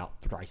talking about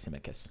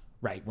Thrasymachus,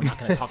 right? We're not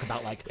going to talk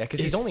about like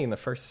because he's only in the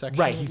first section,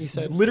 right? He's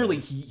literally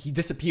he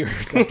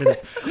disappears after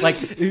this. Like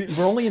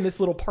we're only in this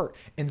little part,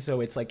 and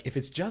so it's like if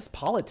it's just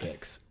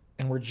politics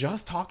and we're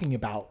just talking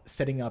about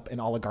setting up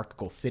an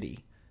oligarchical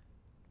city,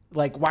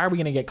 like why are we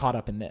going to get caught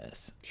up in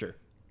this? Sure,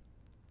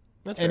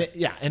 that's and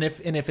fair. and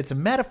if it's a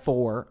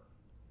metaphor,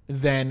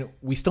 then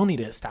we still need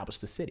to establish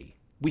the city.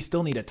 We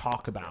still need to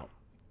talk about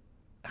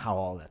how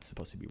all that's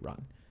supposed to be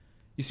run.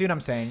 You see what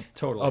I'm saying?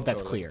 Totally. Oh,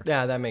 that's clear.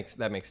 Yeah, that makes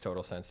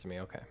total sense to me.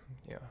 Okay.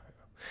 Yeah.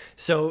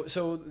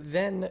 So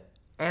then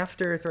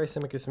after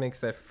Thrasymachus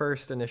makes that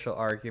first initial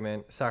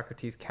argument,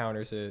 Socrates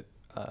counters it.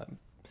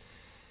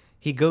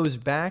 He goes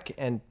back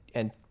and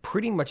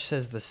pretty much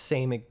says the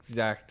same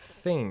exact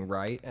thing,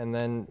 right? And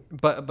then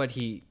but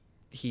he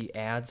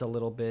adds a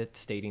little bit,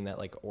 stating that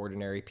like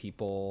ordinary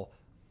people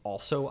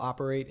also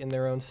operate in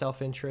their own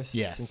self-interest.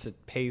 Yes. Since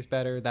it pays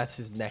better. That's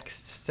his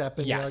next step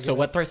in the argument. So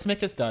what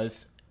Thrasymachus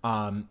does,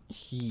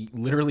 he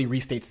literally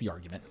restates the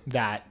argument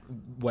that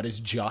what is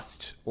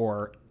just,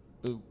 or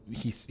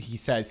he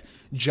says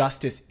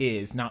justice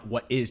is not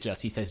what is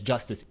just. He says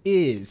justice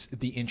is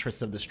the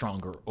interests of the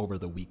stronger over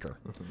the weaker.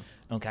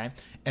 Mm-hmm. Okay.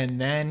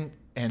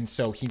 And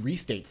so he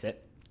restates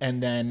it.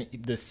 And then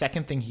the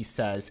second thing he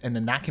says, and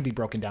then that can be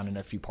broken down in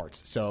a few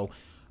parts. So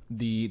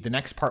the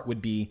next part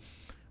would be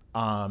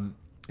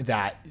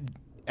that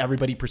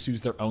everybody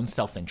pursues their own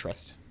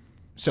self-interest.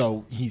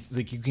 So he's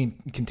like, you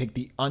can take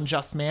the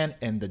unjust man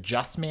and the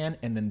just man,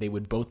 and then they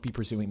would both be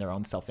pursuing their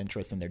own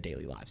self-interest in their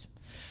daily lives.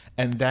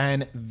 And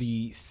then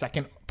the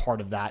second part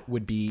of that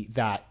would be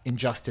that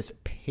injustice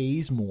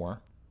pays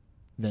more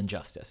than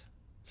justice.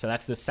 So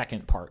that's the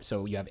second part.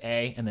 So you have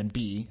A and then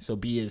B. So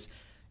B is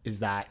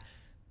that,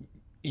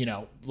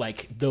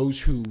 like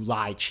those who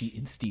lie, cheat,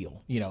 and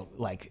steal,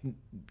 like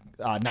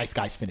nice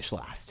guys finish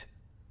last,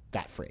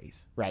 that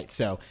phrase, right?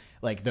 So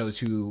like those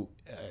who,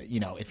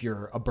 if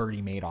you're a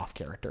Bernie Madoff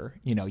character,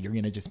 you're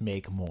going to just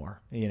make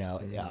more,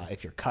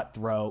 if you're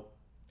cutthroat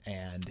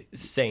and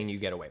saying you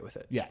get away with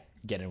it. Yeah,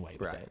 getting away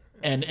with it.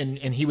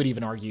 And he would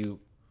even argue,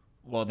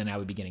 well, then I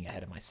would be getting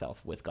ahead of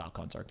myself with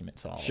Glaucon's argument.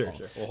 So sure.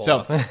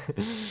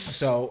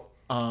 We'll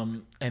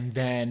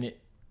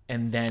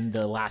and then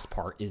the last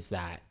part is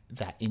that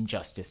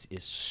injustice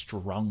is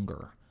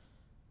stronger.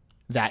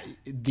 That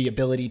the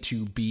ability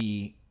to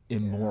be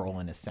immoral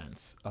in a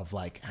sense of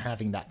like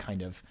having that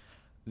kind of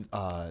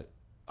that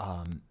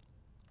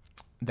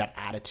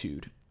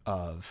attitude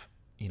of,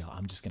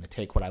 I'm just going to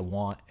take what I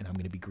want and I'm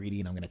going to be greedy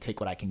and I'm going to take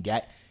what I can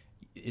get,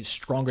 is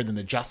stronger than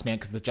the just man,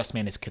 because the just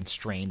man is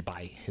constrained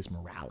by his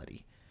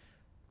morality.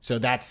 So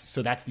that's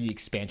the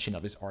expansion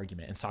of his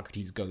argument, and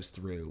Socrates goes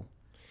through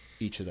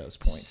each of those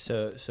points.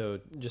 So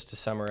just to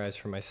summarize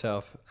for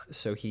myself,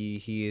 so he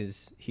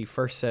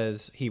first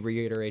says, he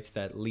reiterates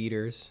that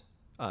leaders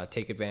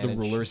take advantage. The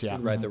rulers, yeah.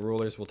 Right, the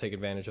rulers will take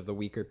advantage of the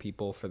weaker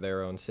people for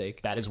their own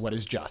sake. That is what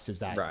is just, is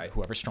that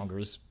whoever's stronger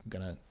is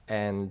going to...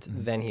 And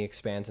then he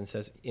expands and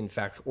says, in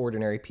fact,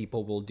 ordinary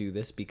people will do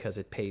this because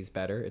it pays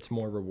better. It's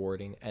more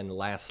rewarding. And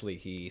lastly,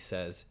 he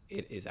says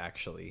it is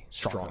actually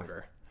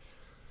stronger.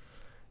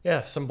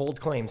 Yeah, some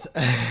bold claims.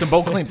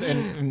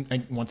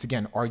 And once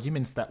again,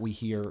 arguments that we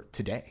hear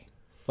today.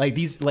 Like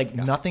these,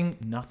 nothing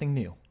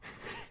new.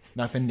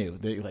 Nothing new.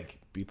 Like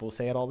people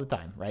say it all the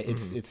time, right?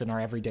 It's in our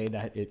everyday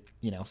that it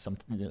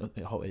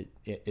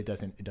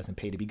doesn't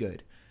pay to be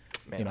good.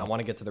 Man, I want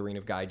to get to the reign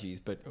of Gyges,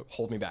 but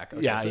hold me back.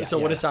 Okay, so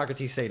what does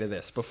Socrates say to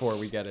this before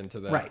we get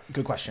into that? Right,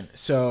 good question.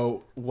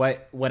 So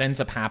what ends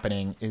up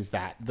happening is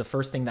that the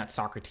first thing that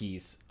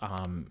Socrates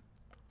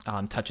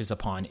touches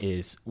upon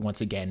is,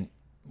 once again,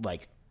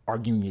 like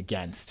arguing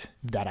against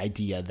that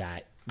idea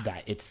that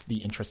it's the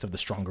interest of the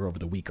stronger over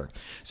the weaker.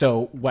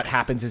 So what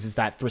happens is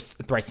that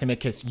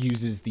Thrasymachus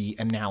uses the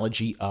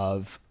analogy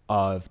of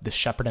the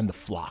shepherd and the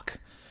flock.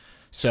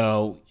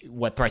 So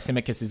what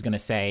Thrasymachus is going to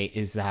say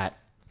is that,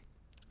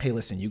 hey,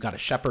 listen, you got a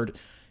shepherd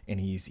and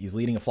he's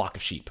leading a flock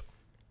of sheep.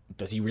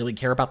 Does he really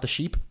care about the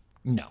sheep?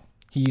 No.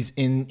 He's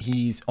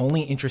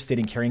only interested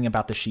in caring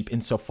about the sheep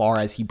insofar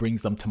as he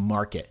brings them to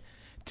market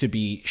to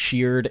be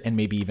sheared and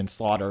maybe even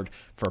slaughtered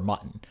for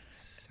mutton.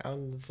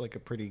 Sounds like a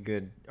pretty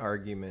good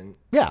argument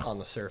on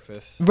the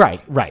surface.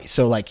 Right.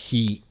 So like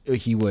he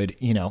would,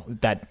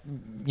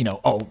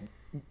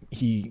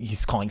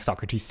 he's calling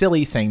Socrates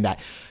silly, saying that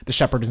the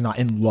shepherd is not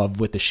in love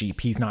with the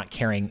sheep. He's not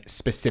caring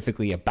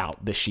specifically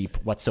about the sheep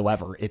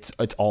whatsoever. It's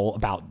all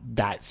about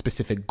that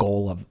specific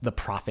goal of the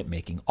profit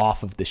making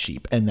off of the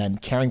sheep, and then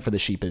caring for the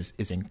sheep is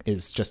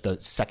just a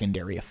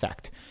secondary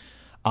effect.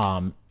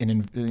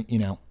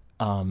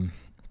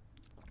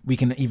 We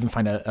can even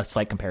find a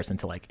slight comparison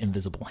to like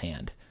Invisible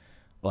Hand,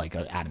 like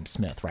Adam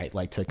Smith, right?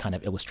 Like to kind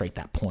of illustrate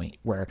that point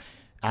where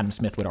Adam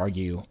Smith would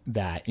argue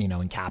that,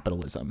 in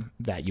capitalism,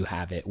 that you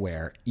have it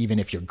where even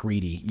if you're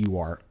greedy, you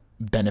are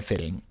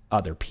benefiting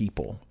other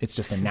people. It's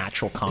just a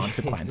natural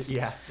consequence.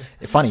 Yeah.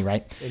 Funny,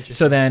 right?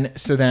 So then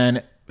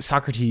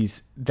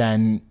Socrates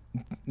then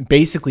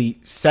basically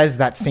says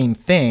that same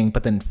thing,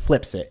 but then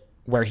flips it,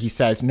 where he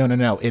says,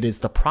 no, it is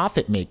the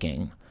profit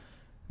making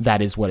that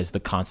is what is the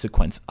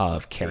consequence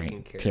of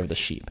caring care of the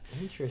sheep.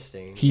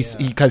 Interesting.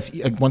 Because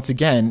once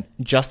again,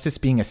 justice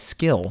being a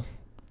skill,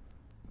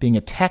 being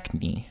a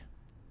technique.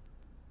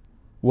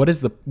 What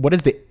is the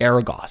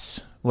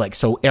ergos? Like,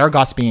 so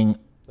ergos being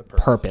the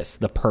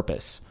purpose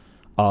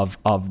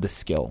of the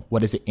skill.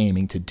 What is it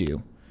aiming to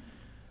do?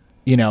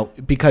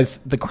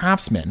 Because the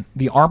craftsman,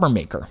 the armor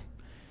maker,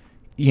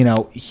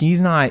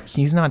 he's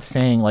not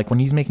saying, like, when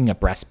he's making a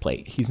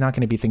breastplate, he's not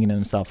going to be thinking to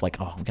himself like,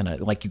 oh, I'm going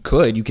to, like,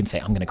 you can say,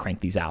 I'm going to crank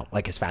these out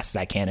like as fast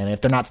as I can. And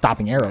if they're not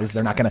stopping arrows,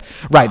 they're not going to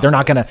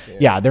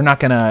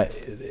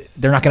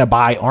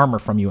buy armor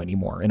from you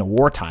anymore in a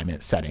wartime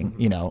setting,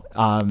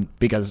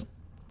 because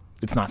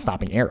it's not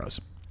stopping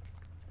arrows.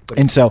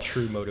 But so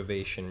true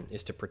motivation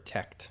is to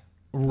protect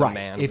the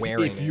man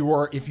wearing it.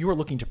 If you are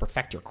looking to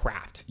perfect your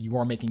craft, you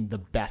are making the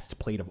best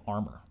plate of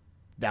armor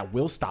that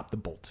will stop the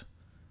bolt.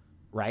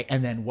 Right.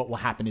 And then what will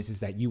happen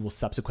is that you will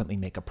subsequently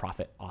make a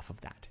profit off of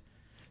that.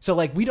 So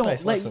like we don't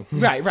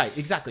right.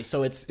 Exactly.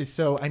 So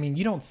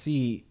you don't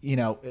see,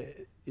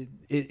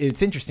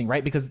 it's interesting,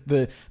 right? Because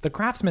the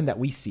craftsmen that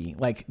we see,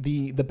 like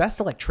the best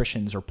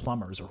electricians or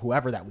plumbers or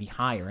whoever that we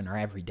hire in our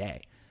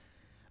everyday,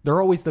 they're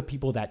always the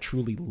people that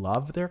truly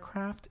love their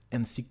craft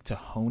and seek to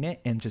hone it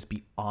and just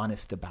be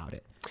honest about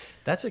it.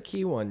 That's a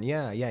key one.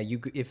 Yeah.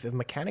 If a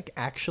mechanic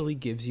actually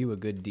gives you a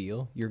good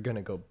deal, you're going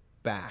to go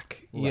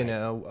back, Right.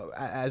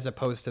 as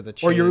opposed to the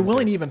Or you're chains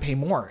willing to even pay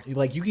more.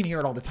 Like, you can hear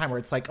it all the time where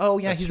it's like, oh,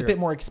 yeah, That's he's true. a bit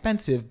more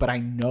expensive, but I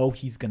know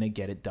he's going to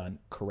get it done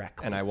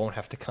correctly. and I won't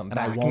have to come And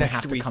I back won't next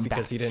have to week come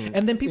because back. he didn't.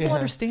 And then people Yeah.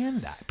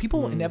 understand that.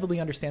 People inevitably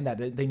understand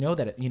that. They know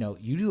that,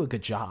 you do a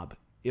good job.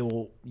 You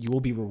will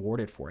be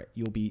rewarded for it.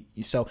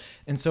 So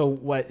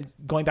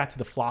going back to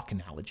the flock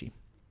analogy,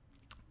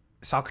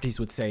 Socrates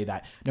would say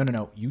that,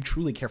 no, you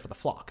truly care for the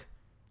flock.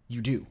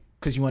 You do.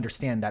 Because you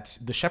understand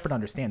the shepherd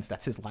understands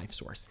that's his life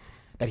source,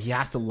 that he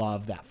has to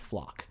love that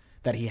flock,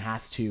 that he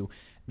has to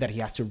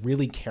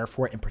really care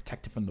for it and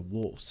protect it from the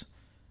wolves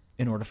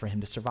in order for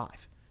him to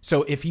survive.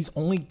 So if he's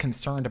only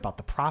concerned about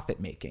the profit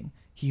making,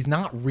 he's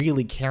not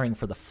really caring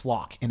for the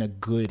flock in a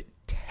good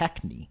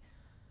technique.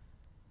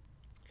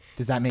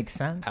 Does that make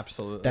sense?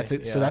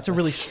 Absolutely. So that's a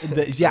really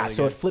really so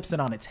good. it flips it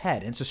on its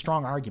head. And it's a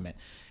strong argument.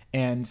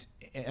 And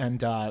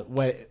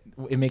what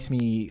it makes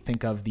me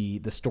think of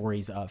the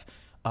stories of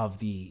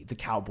the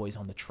cowboys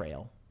on the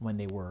trail when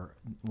they were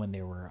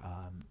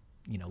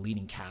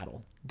leading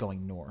cattle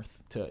going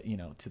north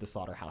to the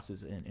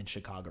slaughterhouses in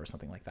Chicago or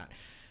something like that.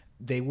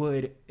 They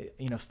would,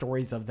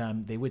 stories of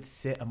them, they would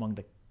sit among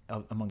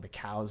the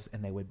cows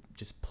and they would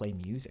just play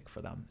music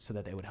for them so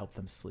that they would help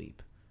them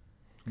sleep.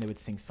 And they would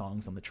sing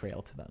songs on the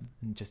trail to them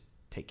and just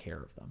take care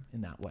of them in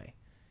that way.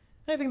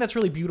 And I think that's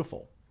really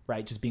beautiful,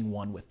 right? Just being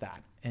one with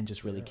that and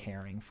just really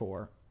caring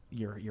for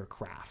your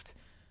craft.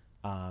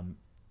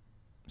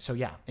 So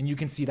yeah, and you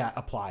can see that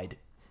applied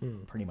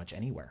pretty much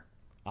anywhere.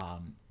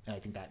 And I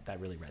think that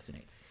really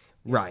resonates.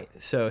 Right.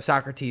 So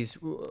Socrates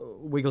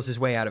wiggles his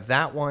way out of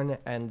that one,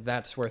 and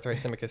that's where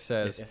Thrasymachus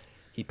says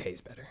he pays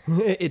better.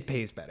 It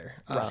pays better.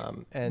 Right.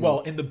 And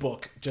well, in the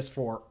book, just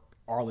for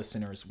our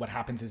listeners, what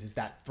happens is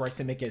that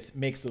Thrasymachus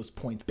makes those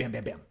points, bam,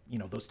 bam, bam,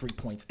 those 3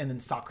 points, and then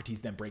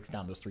Socrates then breaks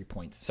down those 3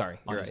 points Sorry,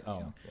 on you're his right.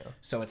 own. Yeah.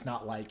 So it's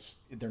not like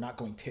they're not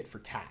going tit for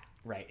tat,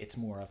 right? It's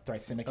more of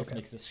Thrasymachus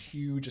makes this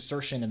huge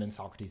assertion, and then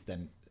Socrates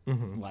then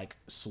like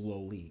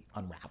slowly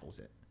unravels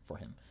it for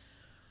him.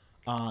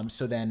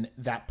 So then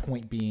that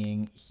point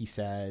being, he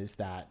says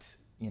that,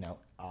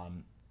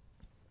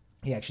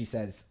 he actually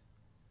says,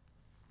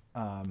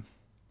 and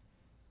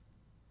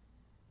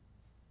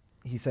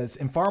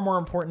far more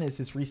important is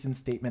his recent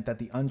statement that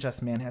the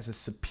unjust man has a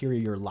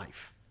superior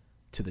life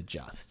to the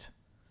just.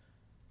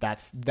 That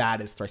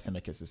is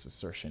Thrasymachus'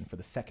 assertion for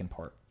the second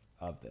part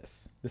of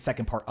this, the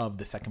second part of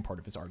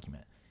his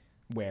argument,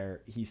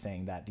 where he's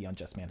saying that the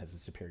unjust man has a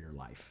superior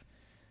life.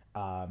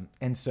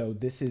 And so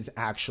this is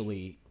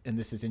actually, and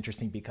this is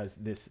interesting because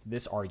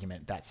this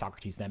argument that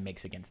Socrates then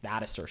makes against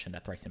that assertion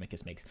that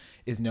Thrasymachus makes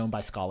is known by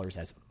scholars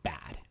as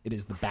bad. It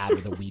is the bad or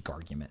the weak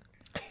argument.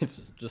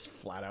 It's just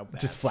flat out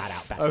bad. Just flat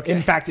out bad. Okay.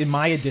 In fact, in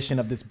my edition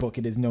of this book,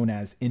 it is known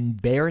as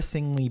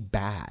embarrassingly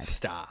bad.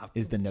 Stop.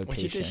 Is the notation.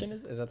 Which edition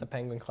is that the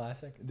Penguin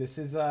Classic? This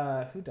is,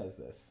 who does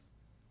this?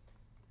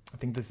 I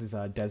think this is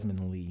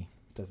Desmond Lee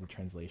does the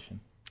translation.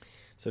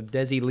 So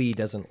Desi Lee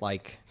doesn't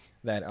like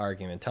that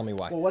argument. Tell me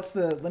why. Well,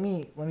 let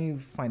me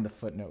find the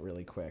footnote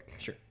really quick.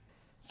 Sure.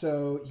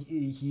 So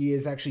he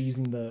is actually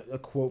using a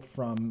quote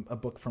from a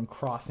book from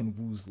Cross and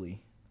Woosley,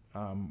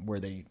 where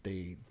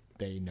they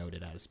note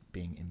it as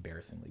being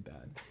embarrassingly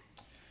bad.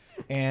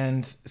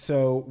 And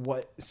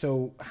so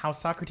how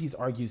Socrates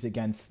argues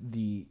against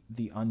the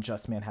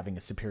unjust man having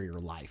a superior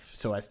life.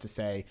 So as to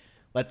say,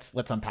 let's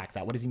unpack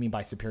that. What does he mean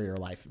by superior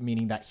life?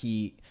 Meaning that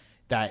he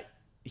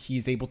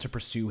is able to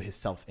pursue his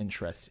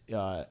self-interest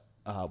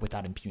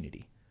without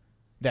impunity.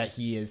 That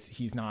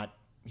he's not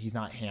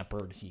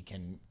hampered. He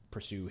can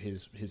pursue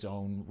his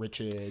own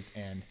riches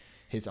and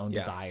his own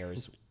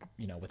desires,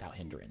 without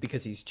hindrance.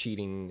 Because he's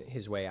cheating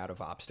his way out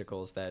of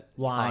obstacles that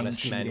Lying, honest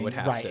cheating, men would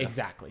have right, to.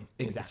 Exactly.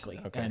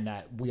 Okay. And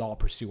that we all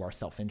pursue our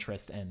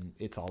self-interest, and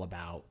it's all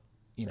about,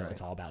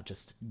 it's all about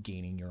just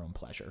gaining your own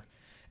pleasure.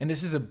 And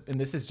this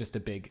is just a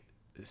big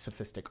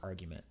sophistic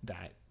argument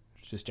that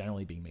is just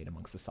generally being made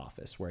amongst the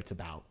sophists, where it's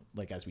about,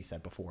 like as we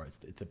said before,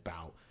 it's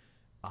about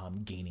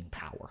gaining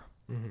power,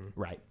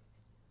 right?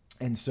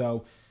 And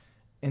so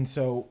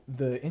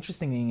the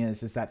interesting thing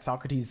is that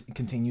Socrates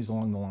continues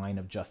along the line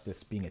of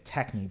justice being a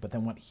technique, but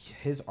then what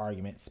his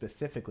argument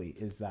specifically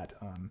is that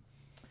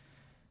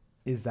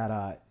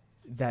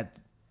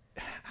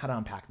how to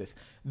unpack this?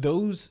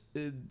 Those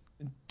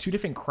two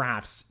different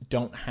crafts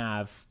don't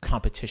have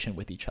competition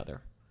with each other.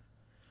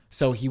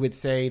 So he would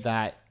say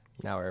that.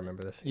 Now I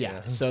remember this.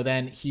 Yeah. So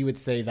then he would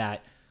say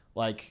that,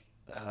 like,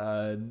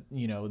 the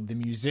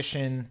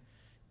musician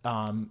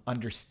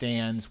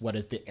understands what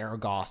is the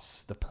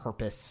ergos, the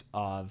purpose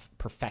of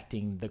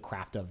perfecting the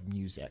craft of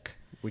music,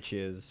 Which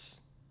is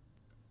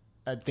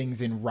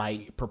things in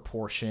right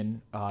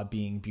proportion,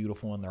 being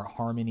beautiful in their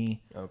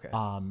harmony. Okay.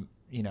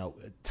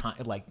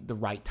 Like the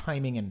right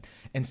timing,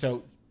 and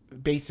so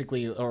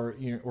basically, or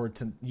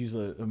to use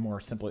a more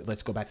simple,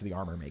 let's go back to the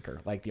armor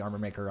maker. Like the armor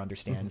maker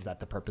understands that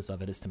the purpose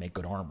of it is to make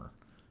good armor.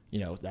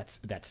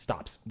 That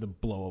stops the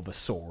blow of a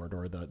sword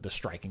or the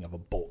striking of a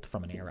bolt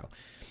from an arrow.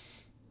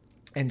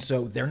 And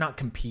so they're not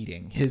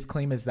competing. His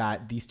claim is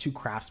that these two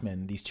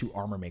craftsmen, these two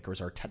armor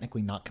makers, are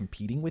technically not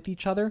competing with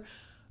each other,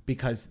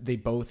 because they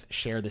both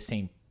share the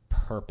same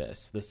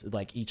purpose. This,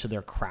 like, each of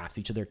their crafts,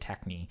 each of their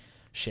technique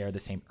share the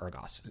same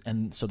ergos.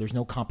 And so there's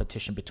no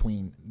competition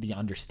between the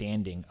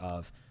understanding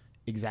of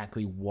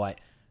exactly what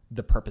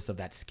the purpose of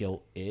that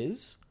skill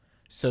is.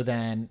 So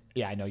then,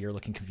 yeah, I know you're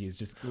looking confused.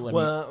 Just let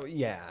me...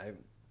 yeah,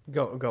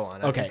 go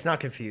on. Okay. It's not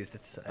confused.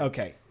 It's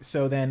okay.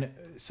 So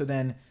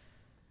then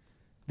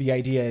the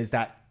idea is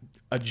that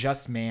a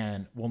just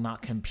man will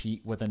not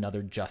compete with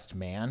another just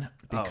man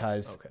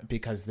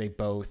because they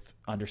both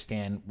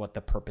understand what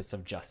the purpose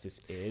of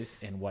justice is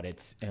and what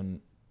it's and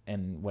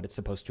what it's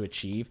supposed to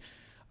achieve.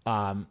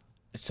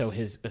 So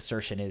his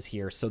assertion is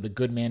here: so the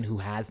good man who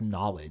has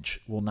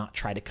knowledge will not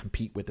try to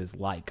compete with his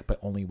like, but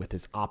only with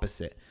his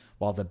opposite,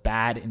 while the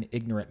bad and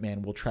ignorant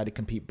man will try to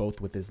compete both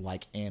with his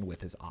like and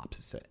with his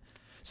opposite.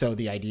 So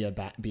the idea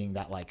being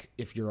that, like,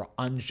 if you're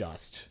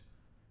unjust,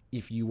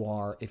 if you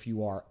are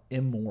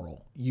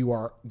immoral, you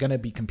are going to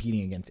be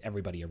competing against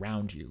everybody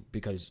around you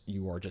because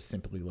you are just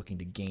simply looking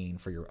to gain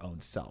for your own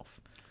self.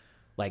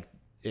 Like,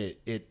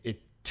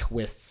 it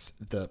twists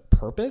the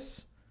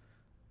purpose,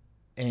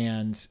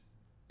 and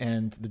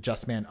the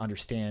just man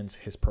understands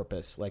his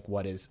purpose, like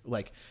what is,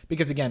 like,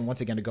 because again,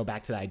 once again, to go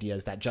back to the idea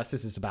is that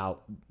justice is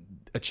about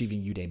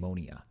achieving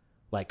eudaimonia,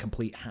 like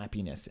complete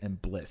happiness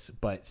and bliss,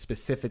 but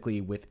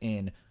specifically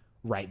within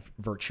right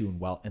virtue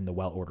and the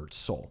well-ordered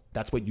soul.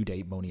 That's what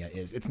eudaimonia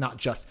is. It's not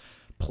just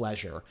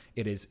pleasure.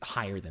 It is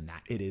higher than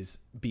that. It is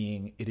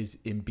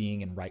in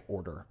being in right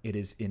order. It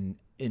is in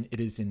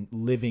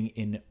living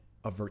in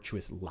a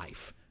virtuous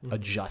life, a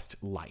just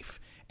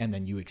life. And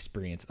then you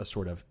experience a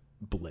sort of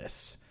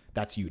bliss.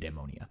 That's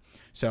eudaimonia.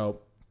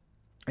 So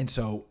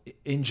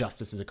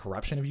injustice is a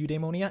corruption of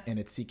eudaimonia, and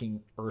it's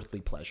seeking earthly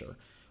pleasure.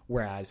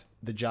 Whereas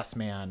the just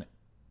man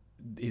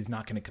is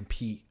not going to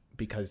compete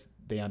because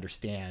they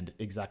understand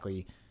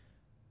exactly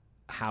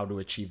how to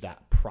achieve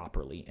that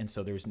properly. And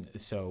so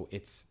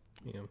it's,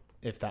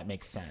 if that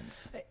makes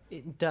sense.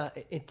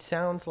 It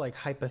sounds like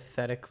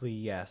hypothetically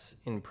yes,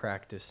 in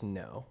practice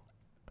no.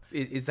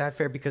 Is that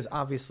fair? Because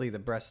obviously the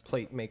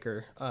breastplate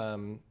maker,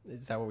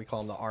 is that what we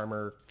call him? The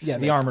armor smith? Yeah,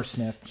 the armor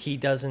smith. He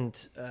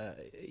doesn't,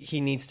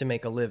 he needs to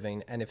make a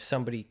living. And if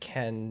somebody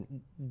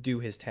can do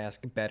his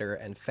task better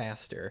and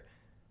faster,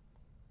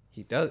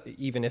 he does,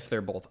 even if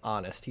they're both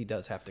honest, he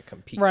does have to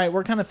compete. Right.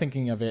 We're kind of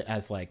thinking of it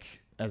as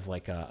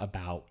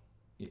about,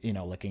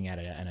 looking at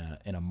it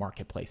in a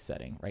marketplace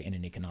setting, right? In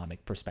an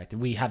economic perspective,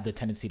 we have the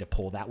tendency to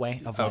pull that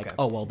way of like,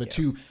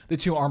 the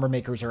two armor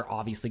makers are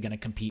obviously going to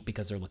compete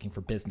because they're looking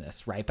for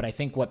business, right? But I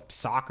think what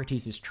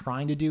Socrates is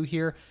trying to do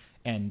here,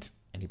 and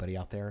anybody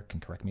out there can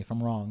correct me if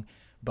I'm wrong,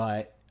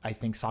 but I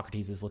think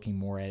Socrates is looking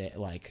more at it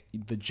like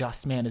the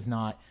just man is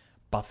not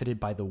buffeted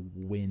by the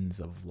winds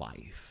of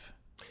life.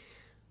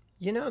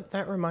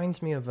 That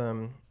reminds me of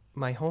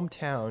my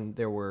hometown.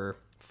 There were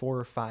 4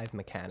 or 5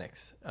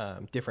 mechanics,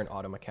 different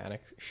auto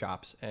mechanic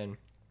shops, and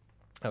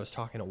I was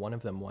talking to one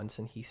of them once,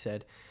 and he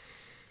said,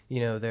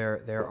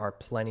 there are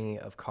plenty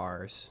of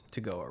cars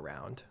to go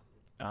around.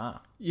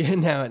 Yeah.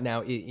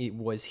 Now, it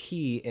was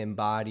he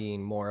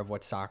embodying more of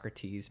what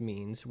Socrates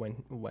means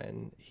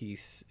when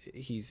he's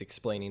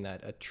explaining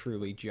that a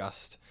truly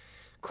just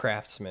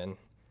craftsman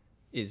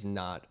is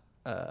not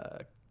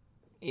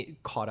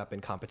caught up in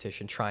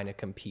competition trying to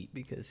compete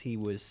because he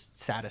was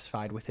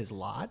satisfied with his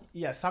lot.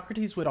 Yeah,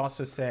 Socrates would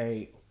also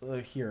say,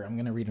 here, I'm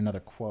going to read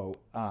another quote.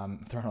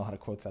 Throwing a lot of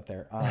quotes out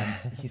there.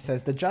 He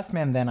says, "The just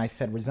man then, I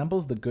said,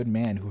 resembles the good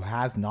man who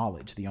has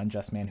knowledge, the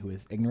unjust man who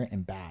is ignorant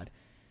and bad.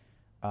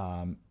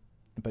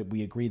 But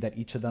we agree that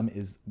each of them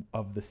is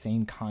of the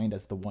same kind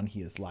as the one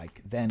he is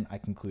like. Then, I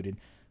concluded,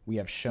 we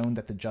have shown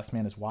that the just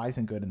man is wise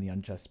and good and the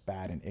unjust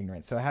bad and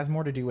ignorant." So it has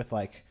more to do with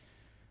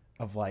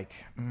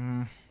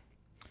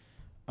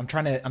I'm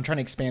trying to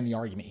expand the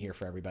argument here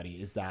for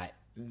everybody, is that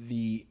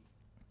the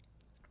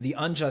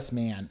unjust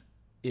man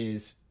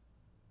is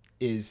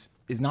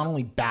not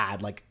only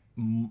bad, like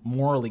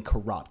morally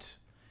corrupt,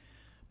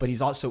 but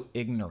he's also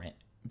ignorant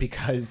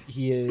because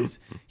he's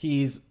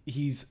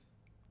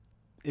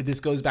this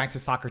goes back to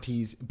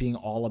Socrates being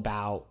all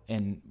about,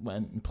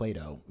 and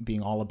Plato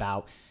being all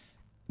about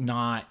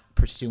not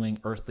pursuing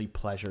earthly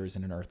pleasures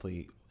in an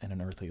earthly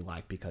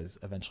life, because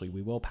eventually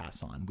we will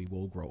pass on, we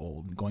will grow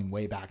old, going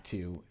way back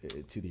to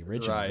the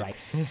original, right?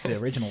 The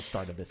original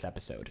start of this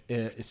episode.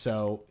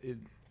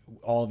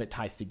 All of it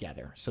ties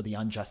together. So the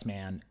unjust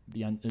man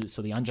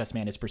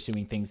is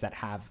pursuing things that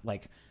have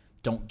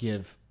don't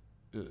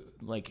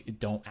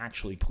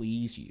actually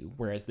please you,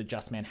 whereas the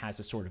just man has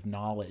a sort of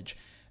knowledge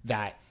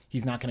that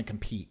he's not going to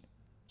compete.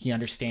 He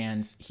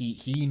understands,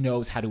 he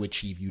knows how to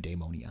achieve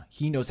eudaimonia.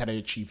 He knows how to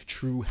achieve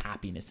true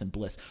happiness and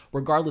bliss,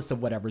 regardless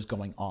of whatever's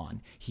going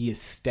on. He is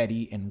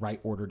steady and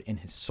right ordered in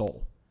his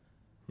soul.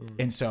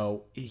 And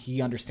so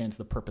he understands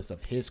the purpose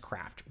of his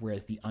craft,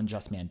 whereas the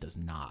unjust man does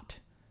not.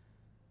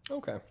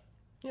 Okay.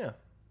 Yeah.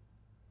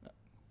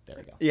 There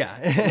we go. Yeah.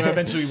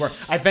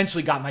 I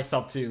eventually got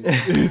myself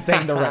to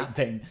saying the right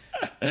thing.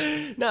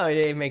 No,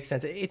 it makes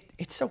sense.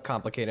 It's so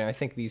complicated. I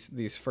think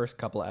these first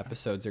couple of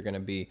episodes are going to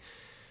be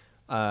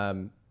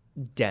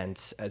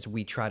dense as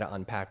we try to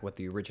unpack what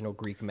the original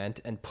Greek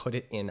meant and put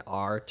it in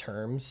our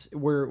terms.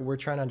 We're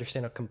trying to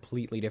understand a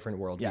completely different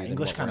worldview. Yeah, than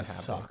English what kind we're of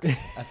having.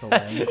 sucks as a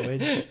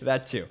language.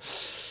 That too.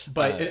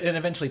 But and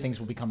eventually things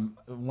will become,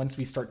 once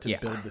we start to Yeah.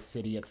 build the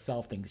city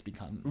itself, things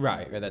become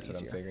Right, that's what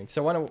I'm figuring.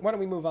 So why don't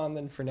we move on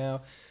then for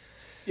now?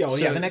 Yeah, well,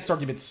 So- the next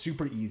argument's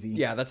super easy.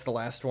 Yeah, that's the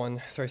last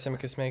one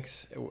Thrasymachus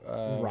makes.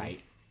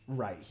 Right.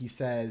 He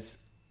says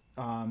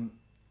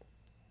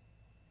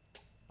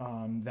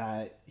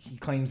that he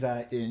claims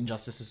that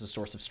injustice is a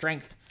source of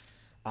strength.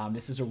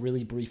 This is a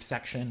really brief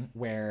section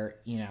where,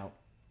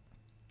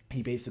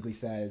 he basically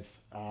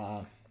says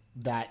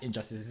that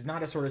injustice is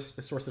not a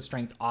source of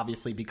strength,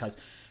 obviously, because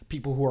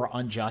people who are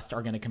unjust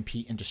are going to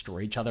compete and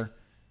destroy each other.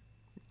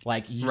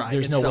 Like,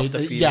 there's it's no way.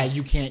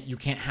 self-defeating. You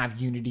can't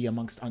have unity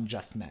amongst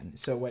unjust men.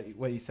 So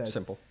what he says,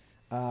 Simple.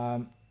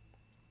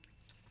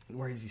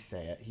 where does he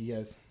say it? He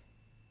has,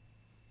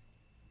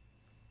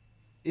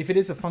 if it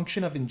is a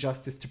function of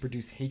injustice to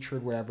produce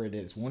hatred wherever it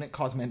is, won't it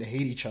cause men to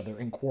hate each other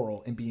and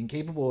quarrel and be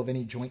incapable of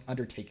any joint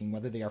undertaking,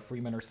 whether they are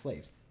freemen or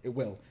slaves? It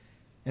will.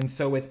 And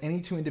so with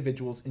any two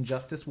individuals,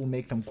 injustice will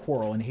make them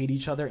quarrel and hate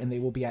each other, and they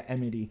will be at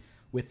enmity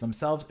with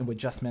themselves and with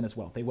just men as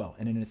well. They will.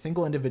 And in a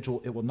single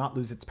individual, it will not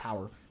lose its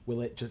power,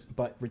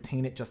 but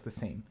retain it just the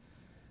same.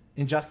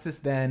 Injustice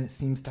then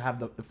seems to have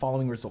the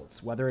following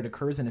results. Whether it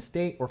occurs in a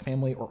state or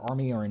family or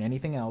army or in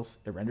anything else,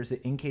 it renders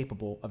it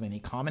incapable of any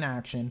common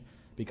action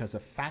because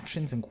of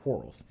factions and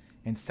quarrels,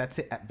 and sets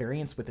it at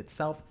variance with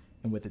itself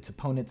and with its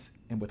opponents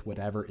and with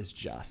whatever is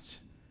just.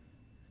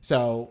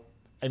 So,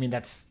 I mean,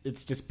 it's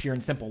just pure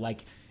and simple.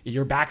 Like,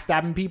 you're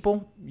backstabbing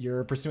people,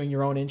 you're pursuing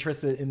your own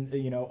interests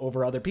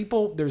over other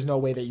people. There's no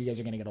way that you guys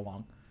are going to get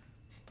along.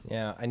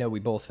 Yeah, I know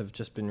we both have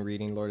just been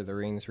reading Lord of the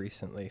Rings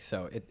recently,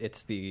 so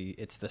it's the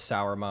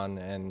Sauron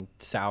and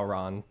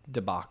Sauron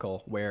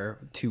debacle where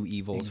two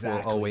evils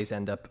will always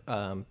end up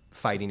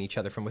fighting each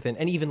other from within,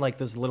 and even like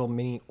those little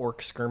mini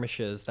orc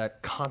skirmishes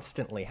that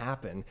constantly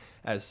happen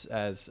as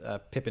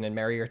Pippin and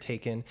Merry are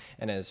taken,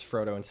 and as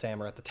Frodo and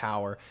Sam are at the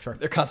tower. Sure.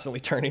 They're constantly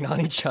turning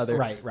on each other.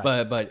 Right.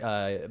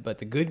 But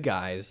the good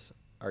guys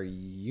are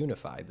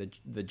unified.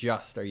 The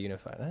just are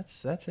unified.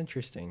 That's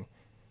interesting.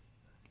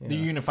 Yeah. They're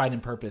unified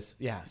in purpose.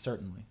 Yeah,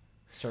 certainly.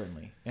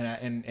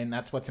 And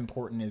that's what's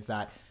important is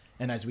that,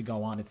 and as we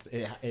go on,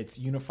 it's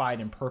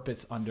unified in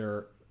purpose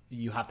under,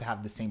 you have to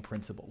have the same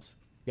principles.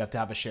 You have to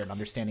have a shared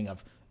understanding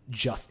of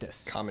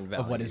justice, common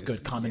values, of what is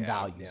good, common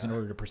values in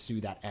order to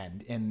pursue that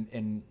end.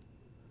 And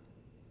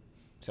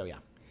so, yeah.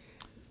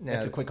 Now,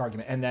 it's a quick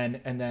argument. And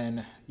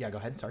then, yeah, go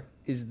ahead. Sorry.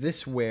 Is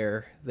this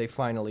where they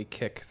finally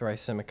kick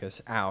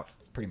Thrasymachus out?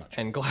 Pretty much.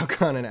 And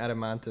Glaucon and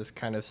Adeimantus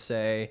kind of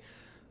say,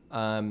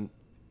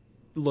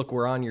 look,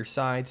 we're on your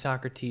side,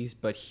 Socrates,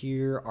 but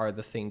here are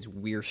the things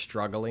we're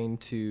struggling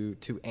to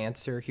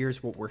answer.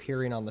 Here's what we're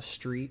hearing on the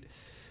street.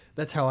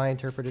 That's how I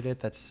interpreted it.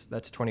 That's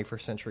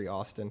 21st century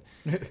Austin.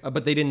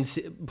 But they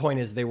didn't. Point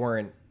is, they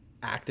weren't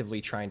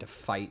actively trying to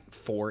fight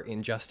for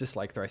injustice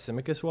like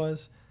Thrasymachus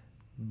was,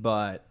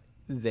 but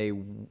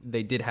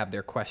they did have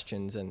their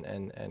questions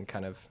and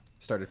kind of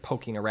started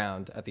poking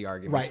around at the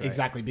argument. Right,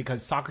 exactly,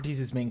 because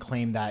Socrates' main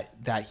claim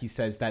that he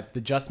says that the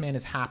just man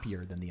is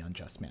happier than the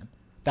unjust man.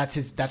 That's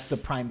the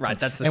prime. Right,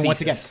 that's the and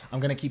thesis. Once again,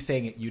 I'm going to keep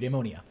saying it,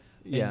 eudaimonia.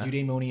 Yeah. And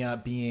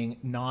eudaimonia being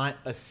not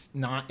a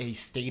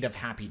state of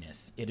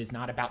happiness. It is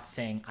not about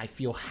saying I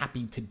feel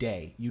happy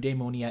today.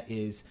 Eudaimonia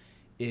is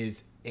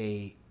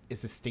a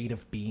state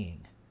of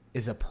being,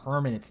 is a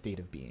permanent state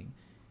of being,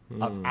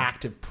 of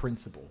active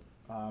principle.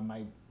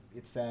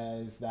 It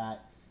says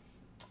that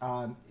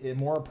a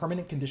more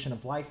permanent condition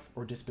of life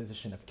or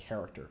disposition of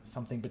character,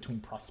 something between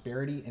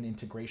prosperity and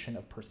integration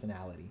of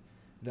personality.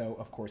 Though,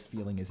 of course,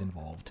 feeling is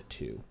involved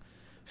too.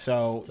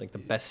 So it's like the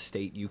best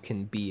state you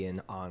can be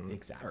in on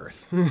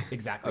Earth.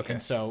 Exactly. Okay.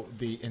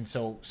 And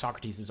so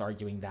Socrates is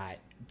arguing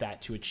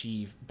that to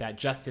achieve that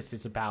justice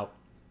is about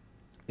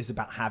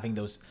having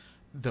those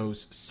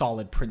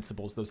solid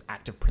principles, those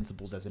active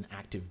principles as an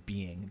active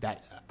being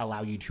that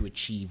allow you to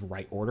achieve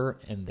right order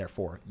and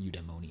therefore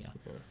eudaimonia.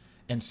 Yeah.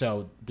 And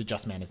so the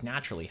just man is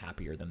naturally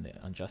happier than the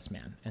unjust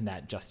man, and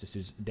that justice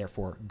is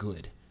therefore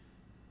good.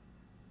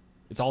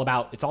 It's all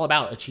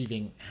about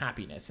achieving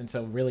happiness. And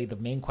so really the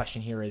main question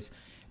here is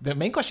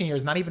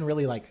not even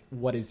really like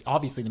what is,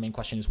 obviously the main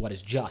question is what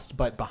is just,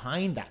 but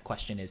behind that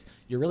question is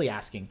you're really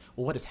asking,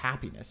 well, what is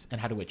happiness and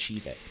how to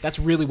achieve it? That's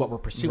really what we're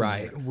pursuing.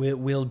 Right. Here.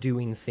 Will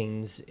doing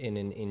things in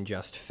an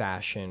unjust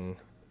fashion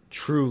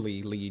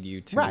truly lead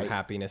you to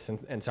happiness?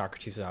 And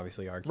Socrates is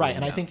obviously arguing. Right.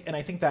 And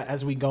I think that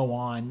as we go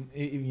on,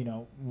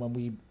 when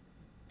we,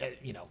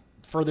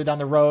 further down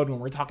the road, when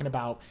we're talking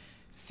about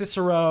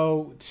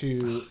Cicero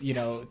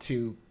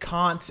to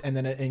Kant and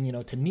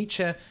then to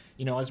Nietzsche,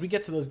 as we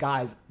get to those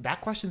guys,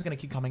 that question is going to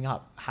keep coming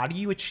up. How do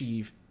you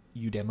achieve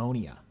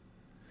eudaimonia?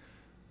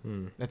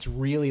 That's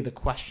really the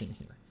question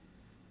here.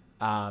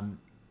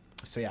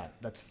 So yeah,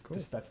 that's cool.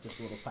 That's just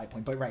a little side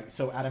point. But right,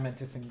 so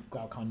Adeimantus and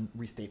Glaucon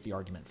restate the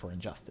argument for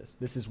injustice.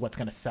 This is what's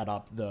going to set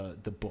up the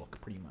book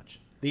pretty much.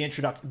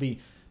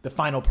 The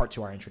final part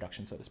to our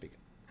introduction, so to speak.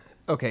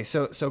 Okay,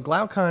 so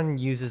Glaucon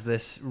uses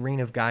this Ring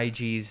of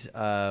Gyges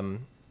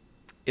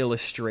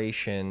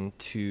illustration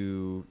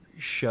to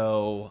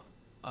show,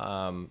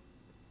 to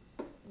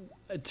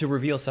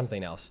reveal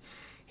something else.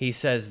 He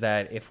says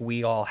that if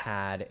we all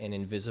had an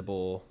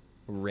invisible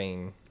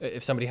ring,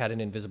 if somebody had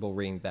an invisible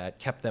ring that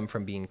kept them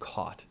from being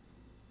caught,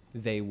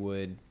 they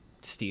would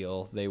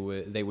steal. They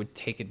would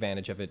take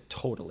advantage of it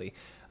totally.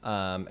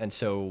 And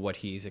so what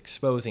he's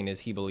exposing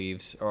is he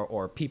believes,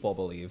 or people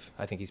believe,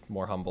 I think he's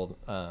more humbled.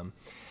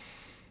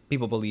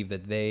 People believe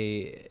that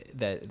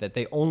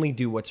they only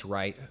do what's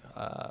right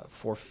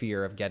for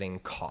fear of getting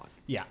caught.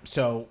 Yeah.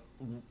 So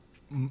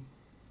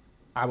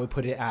I would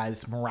put it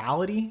as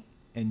morality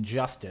and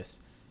justice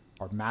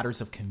are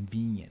matters of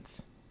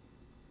convenience.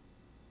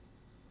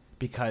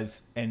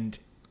 Because and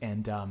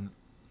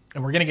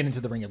we're gonna get into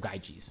the Ring of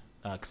Gyges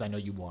because I know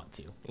you want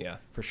to. Yeah,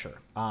 for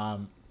sure.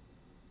 And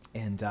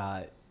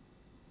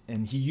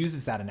he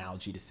uses that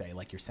analogy to say,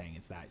 like you're saying,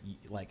 it's that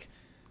like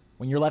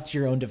when you're left to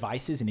your own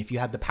devices, and if you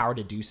had the power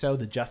to do so,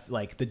 the just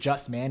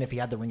man, if he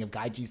had the Ring of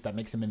Gyges that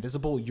makes him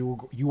invisible,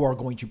 you are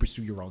going to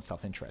pursue your own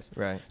self-interest.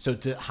 Right. So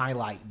to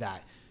highlight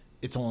that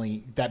it's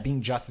only that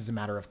being just is a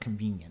matter of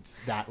convenience.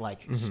 That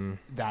like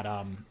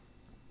that.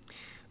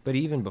 But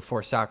even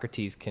before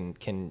Socrates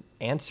can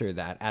answer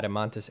that,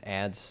 Adeimantus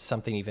adds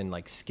something even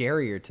like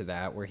scarier to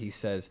that, where he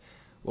says,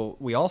 well,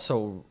 we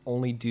also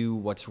only do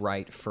what's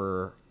right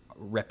for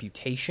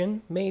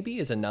reputation, maybe,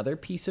 is another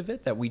piece of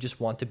it, that we just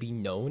want to be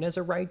known as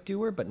a right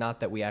doer, but not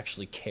that we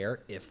actually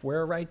care if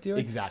we're a right doer.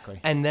 Exactly.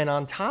 And then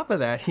on top of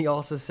that, he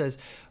also says,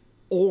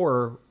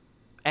 or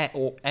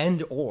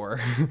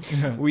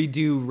we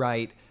do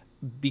right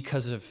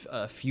because of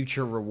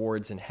future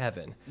rewards in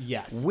heaven.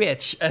 Yes.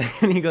 Which, and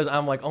he goes,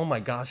 I'm like, oh my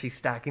gosh, he's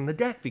stacking the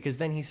deck, because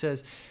then he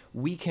says,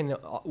 we can,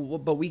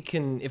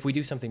 if we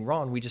do something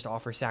wrong, we just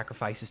offer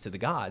sacrifices to the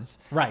gods.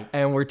 Right.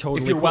 And we're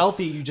totally if you're cool.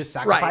 wealthy, you just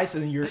sacrifice,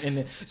 right. and you're in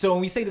the. So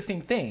when we say the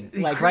same thing,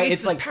 like, It right,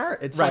 it's like,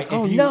 it's right, like,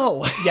 oh you,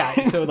 no.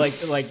 Yeah. So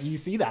like you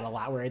see that a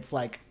lot where it's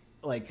like,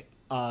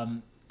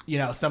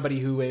 somebody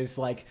who is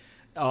like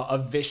a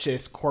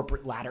vicious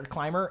corporate ladder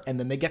climber, and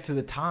then they get to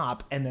the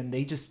top, and then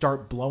they just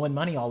start blowing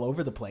money all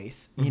over the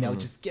place,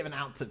 just giving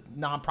out to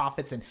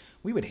nonprofits, and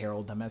we would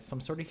herald them as some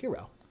sort of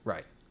hero,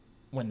 Right.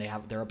 when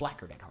they're a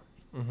blackguard at heart.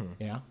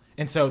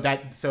 And so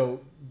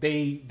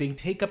they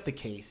take up the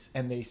case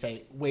and they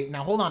say, wait,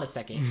 now hold on a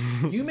second.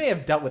 You may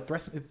have dealt with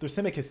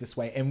Thrasymachus this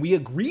way, and we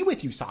agree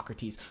with you,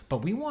 Socrates,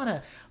 but we want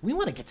to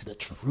get to the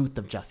truth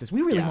of justice.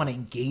 We really want to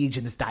engage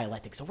in this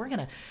dialectic. So we're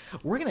gonna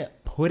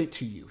put it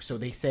to you. So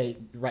they say,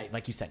 right,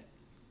 like you said,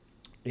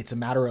 it's a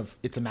matter of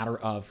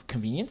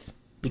convenience,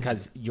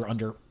 because you're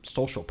under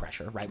social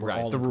pressure, right? We're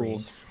all the agreeing.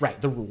 rules.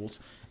 Right, the rules.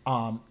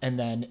 And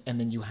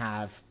then you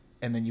have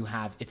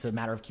it's a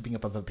matter of keeping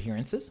up of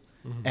appearances.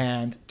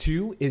 And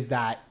two is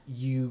that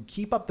you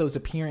keep up those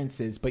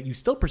appearances, but you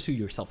still pursue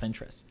your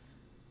self-interest.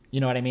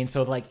 You know what I mean?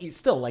 So like, it's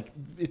still like,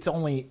 it's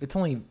only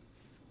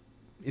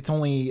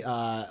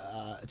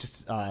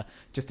just a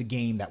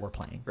game that we're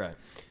playing. Right.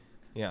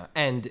 Yeah.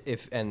 And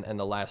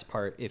the last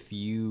part, if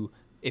you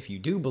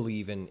do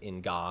believe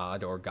in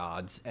God or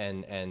gods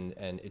and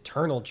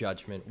eternal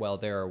judgment, well,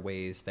 there are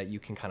ways that you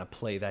can kind of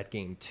play that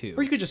game too.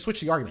 Or you could just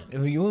switch the argument.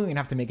 You don't even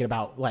have to make it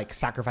about like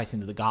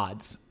sacrificing to the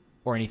gods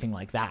or anything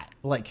like that.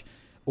 Like,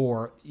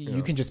 or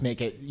you can just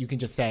you can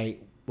just say,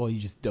 well, you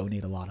just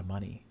donate a lot of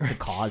money to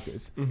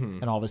causes,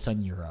 and all of a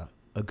sudden you're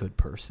a good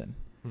person.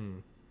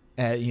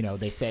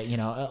 They say, they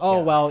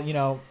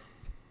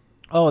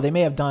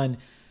may have done,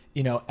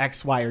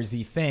 X, Y, or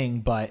Z thing,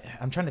 but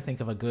I'm trying to think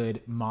of a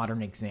good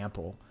modern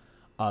example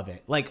of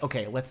it. Like,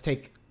 okay, let's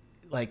take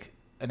like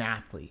an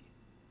athlete,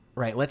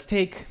 right? Let's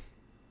take,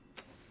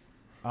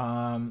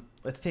 and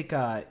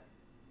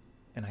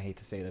I hate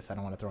to say this, I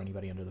don't want to throw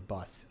anybody under the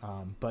bus,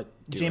 but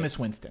Jameis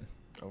Winston.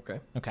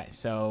 Okay.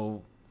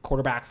 So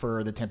quarterback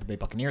for the Tampa Bay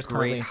Buccaneers. Great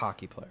currently.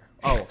 hockey player.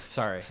 Oh,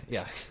 sorry.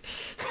 Yeah.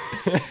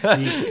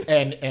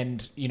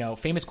 and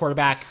famous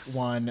quarterback,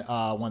 won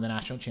the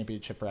national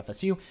championship for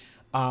FSU.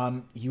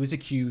 He was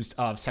accused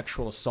of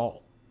sexual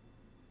assault,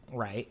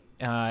 right?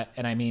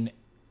 And I mean,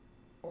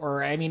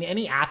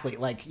 any athlete,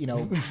 like,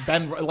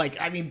 Ben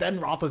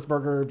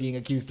Roethlisberger being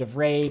accused of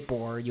rape,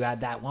 or you had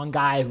that one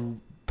guy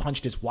who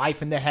punched his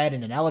wife in the head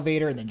in an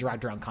elevator and then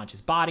dragged her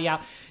unconscious body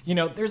out.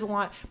 There's a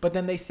lot, but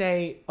then they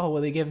say, oh,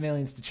 well, they give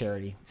millions to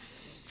charity.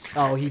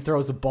 Oh, he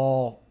throws a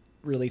ball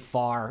really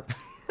far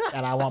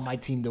and I want my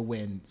team to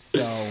win,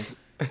 so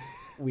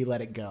we let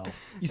it go.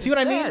 You see what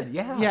I mean?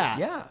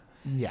 Yeah.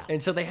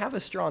 And so they have a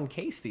strong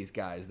case, these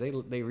guys.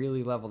 They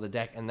really level the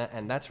deck, and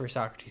that's where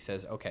Socrates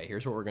says, okay,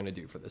 here's what we're going to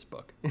do for this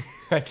book.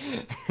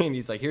 And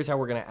he's like, here's how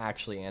we're going to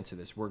actually answer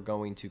this.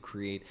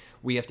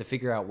 We have to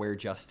figure out where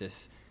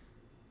justice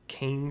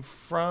came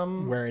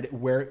from.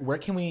 Where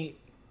can we,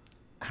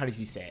 how does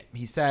he say it?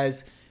 He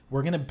says,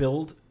 we're going to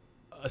build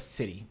a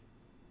city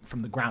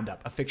from the ground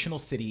up, a fictional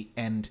city,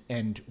 and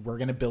we're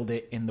going to build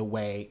it in the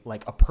way,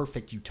 like a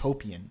perfect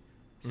utopian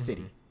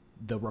city,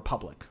 the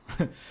Republic.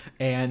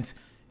 and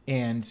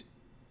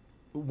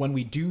when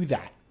we do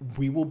that,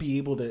 we will be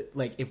able to,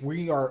 like, if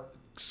we are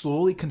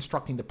slowly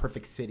constructing the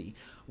perfect city,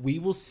 we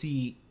will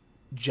see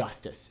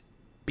justice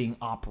being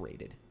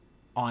operated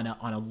on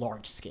a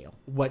large scale,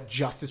 what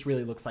justice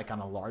really looks like on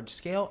a large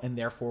scale, and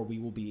therefore we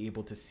will be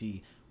able to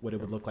see what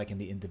it would look like in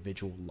the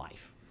individual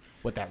life,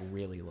 what that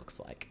really looks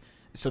like.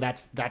 So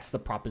that's the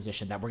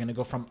proposition, that we're going to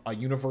go from a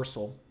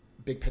universal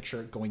big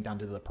picture going down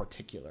to the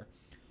particular.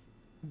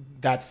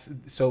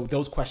 So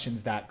those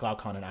questions that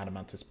Glaucon and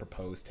Adeimantus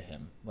propose to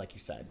him, like you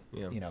said,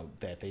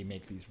 that they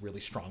make these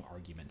really strong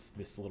arguments,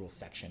 this little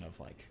section of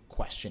like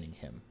questioning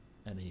him,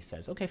 and then he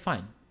says, okay,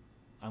 fine,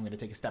 I'm going to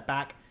take a step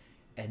back.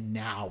 And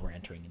now we're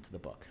entering into the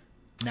book.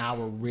 Now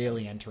we're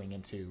really entering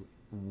into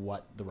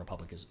what the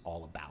Republic is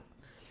all about.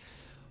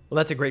 Well,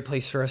 that's a great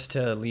place for us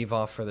to leave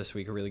off for this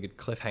week. A really good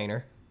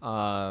cliffhanger.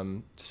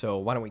 So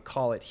why don't we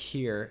call it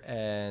here?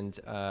 And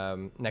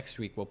next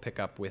week we'll pick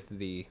up with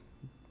the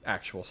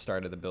actual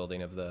start of the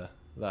building of the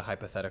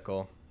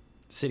hypothetical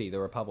city,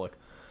 the Republic.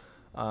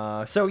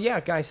 So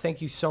yeah, guys,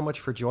 thank you so much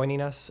for joining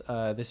us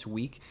this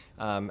week.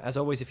 As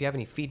always, if you have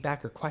any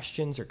feedback or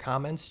questions or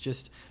comments,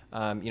 just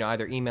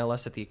either email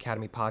us at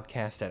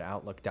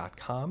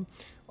theacademypodcast@outlook.com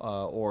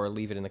or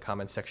leave it in the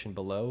comments section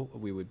below.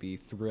 We would be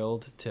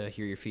thrilled to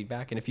hear your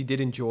feedback. And if you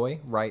did enjoy,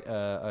 write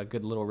a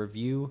good little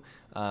review,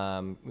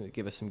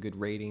 give us some good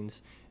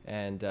ratings,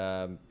 and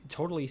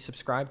totally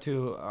subscribe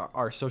to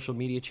our social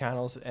media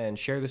channels and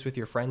share this with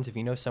your friends if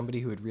you know somebody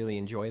who would really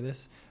enjoy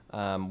this.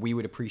 We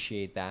would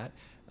appreciate that.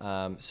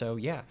 So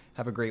yeah,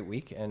 have a great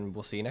week, and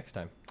we'll see you next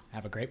time.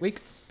 Have a great week.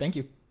 Thank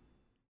you.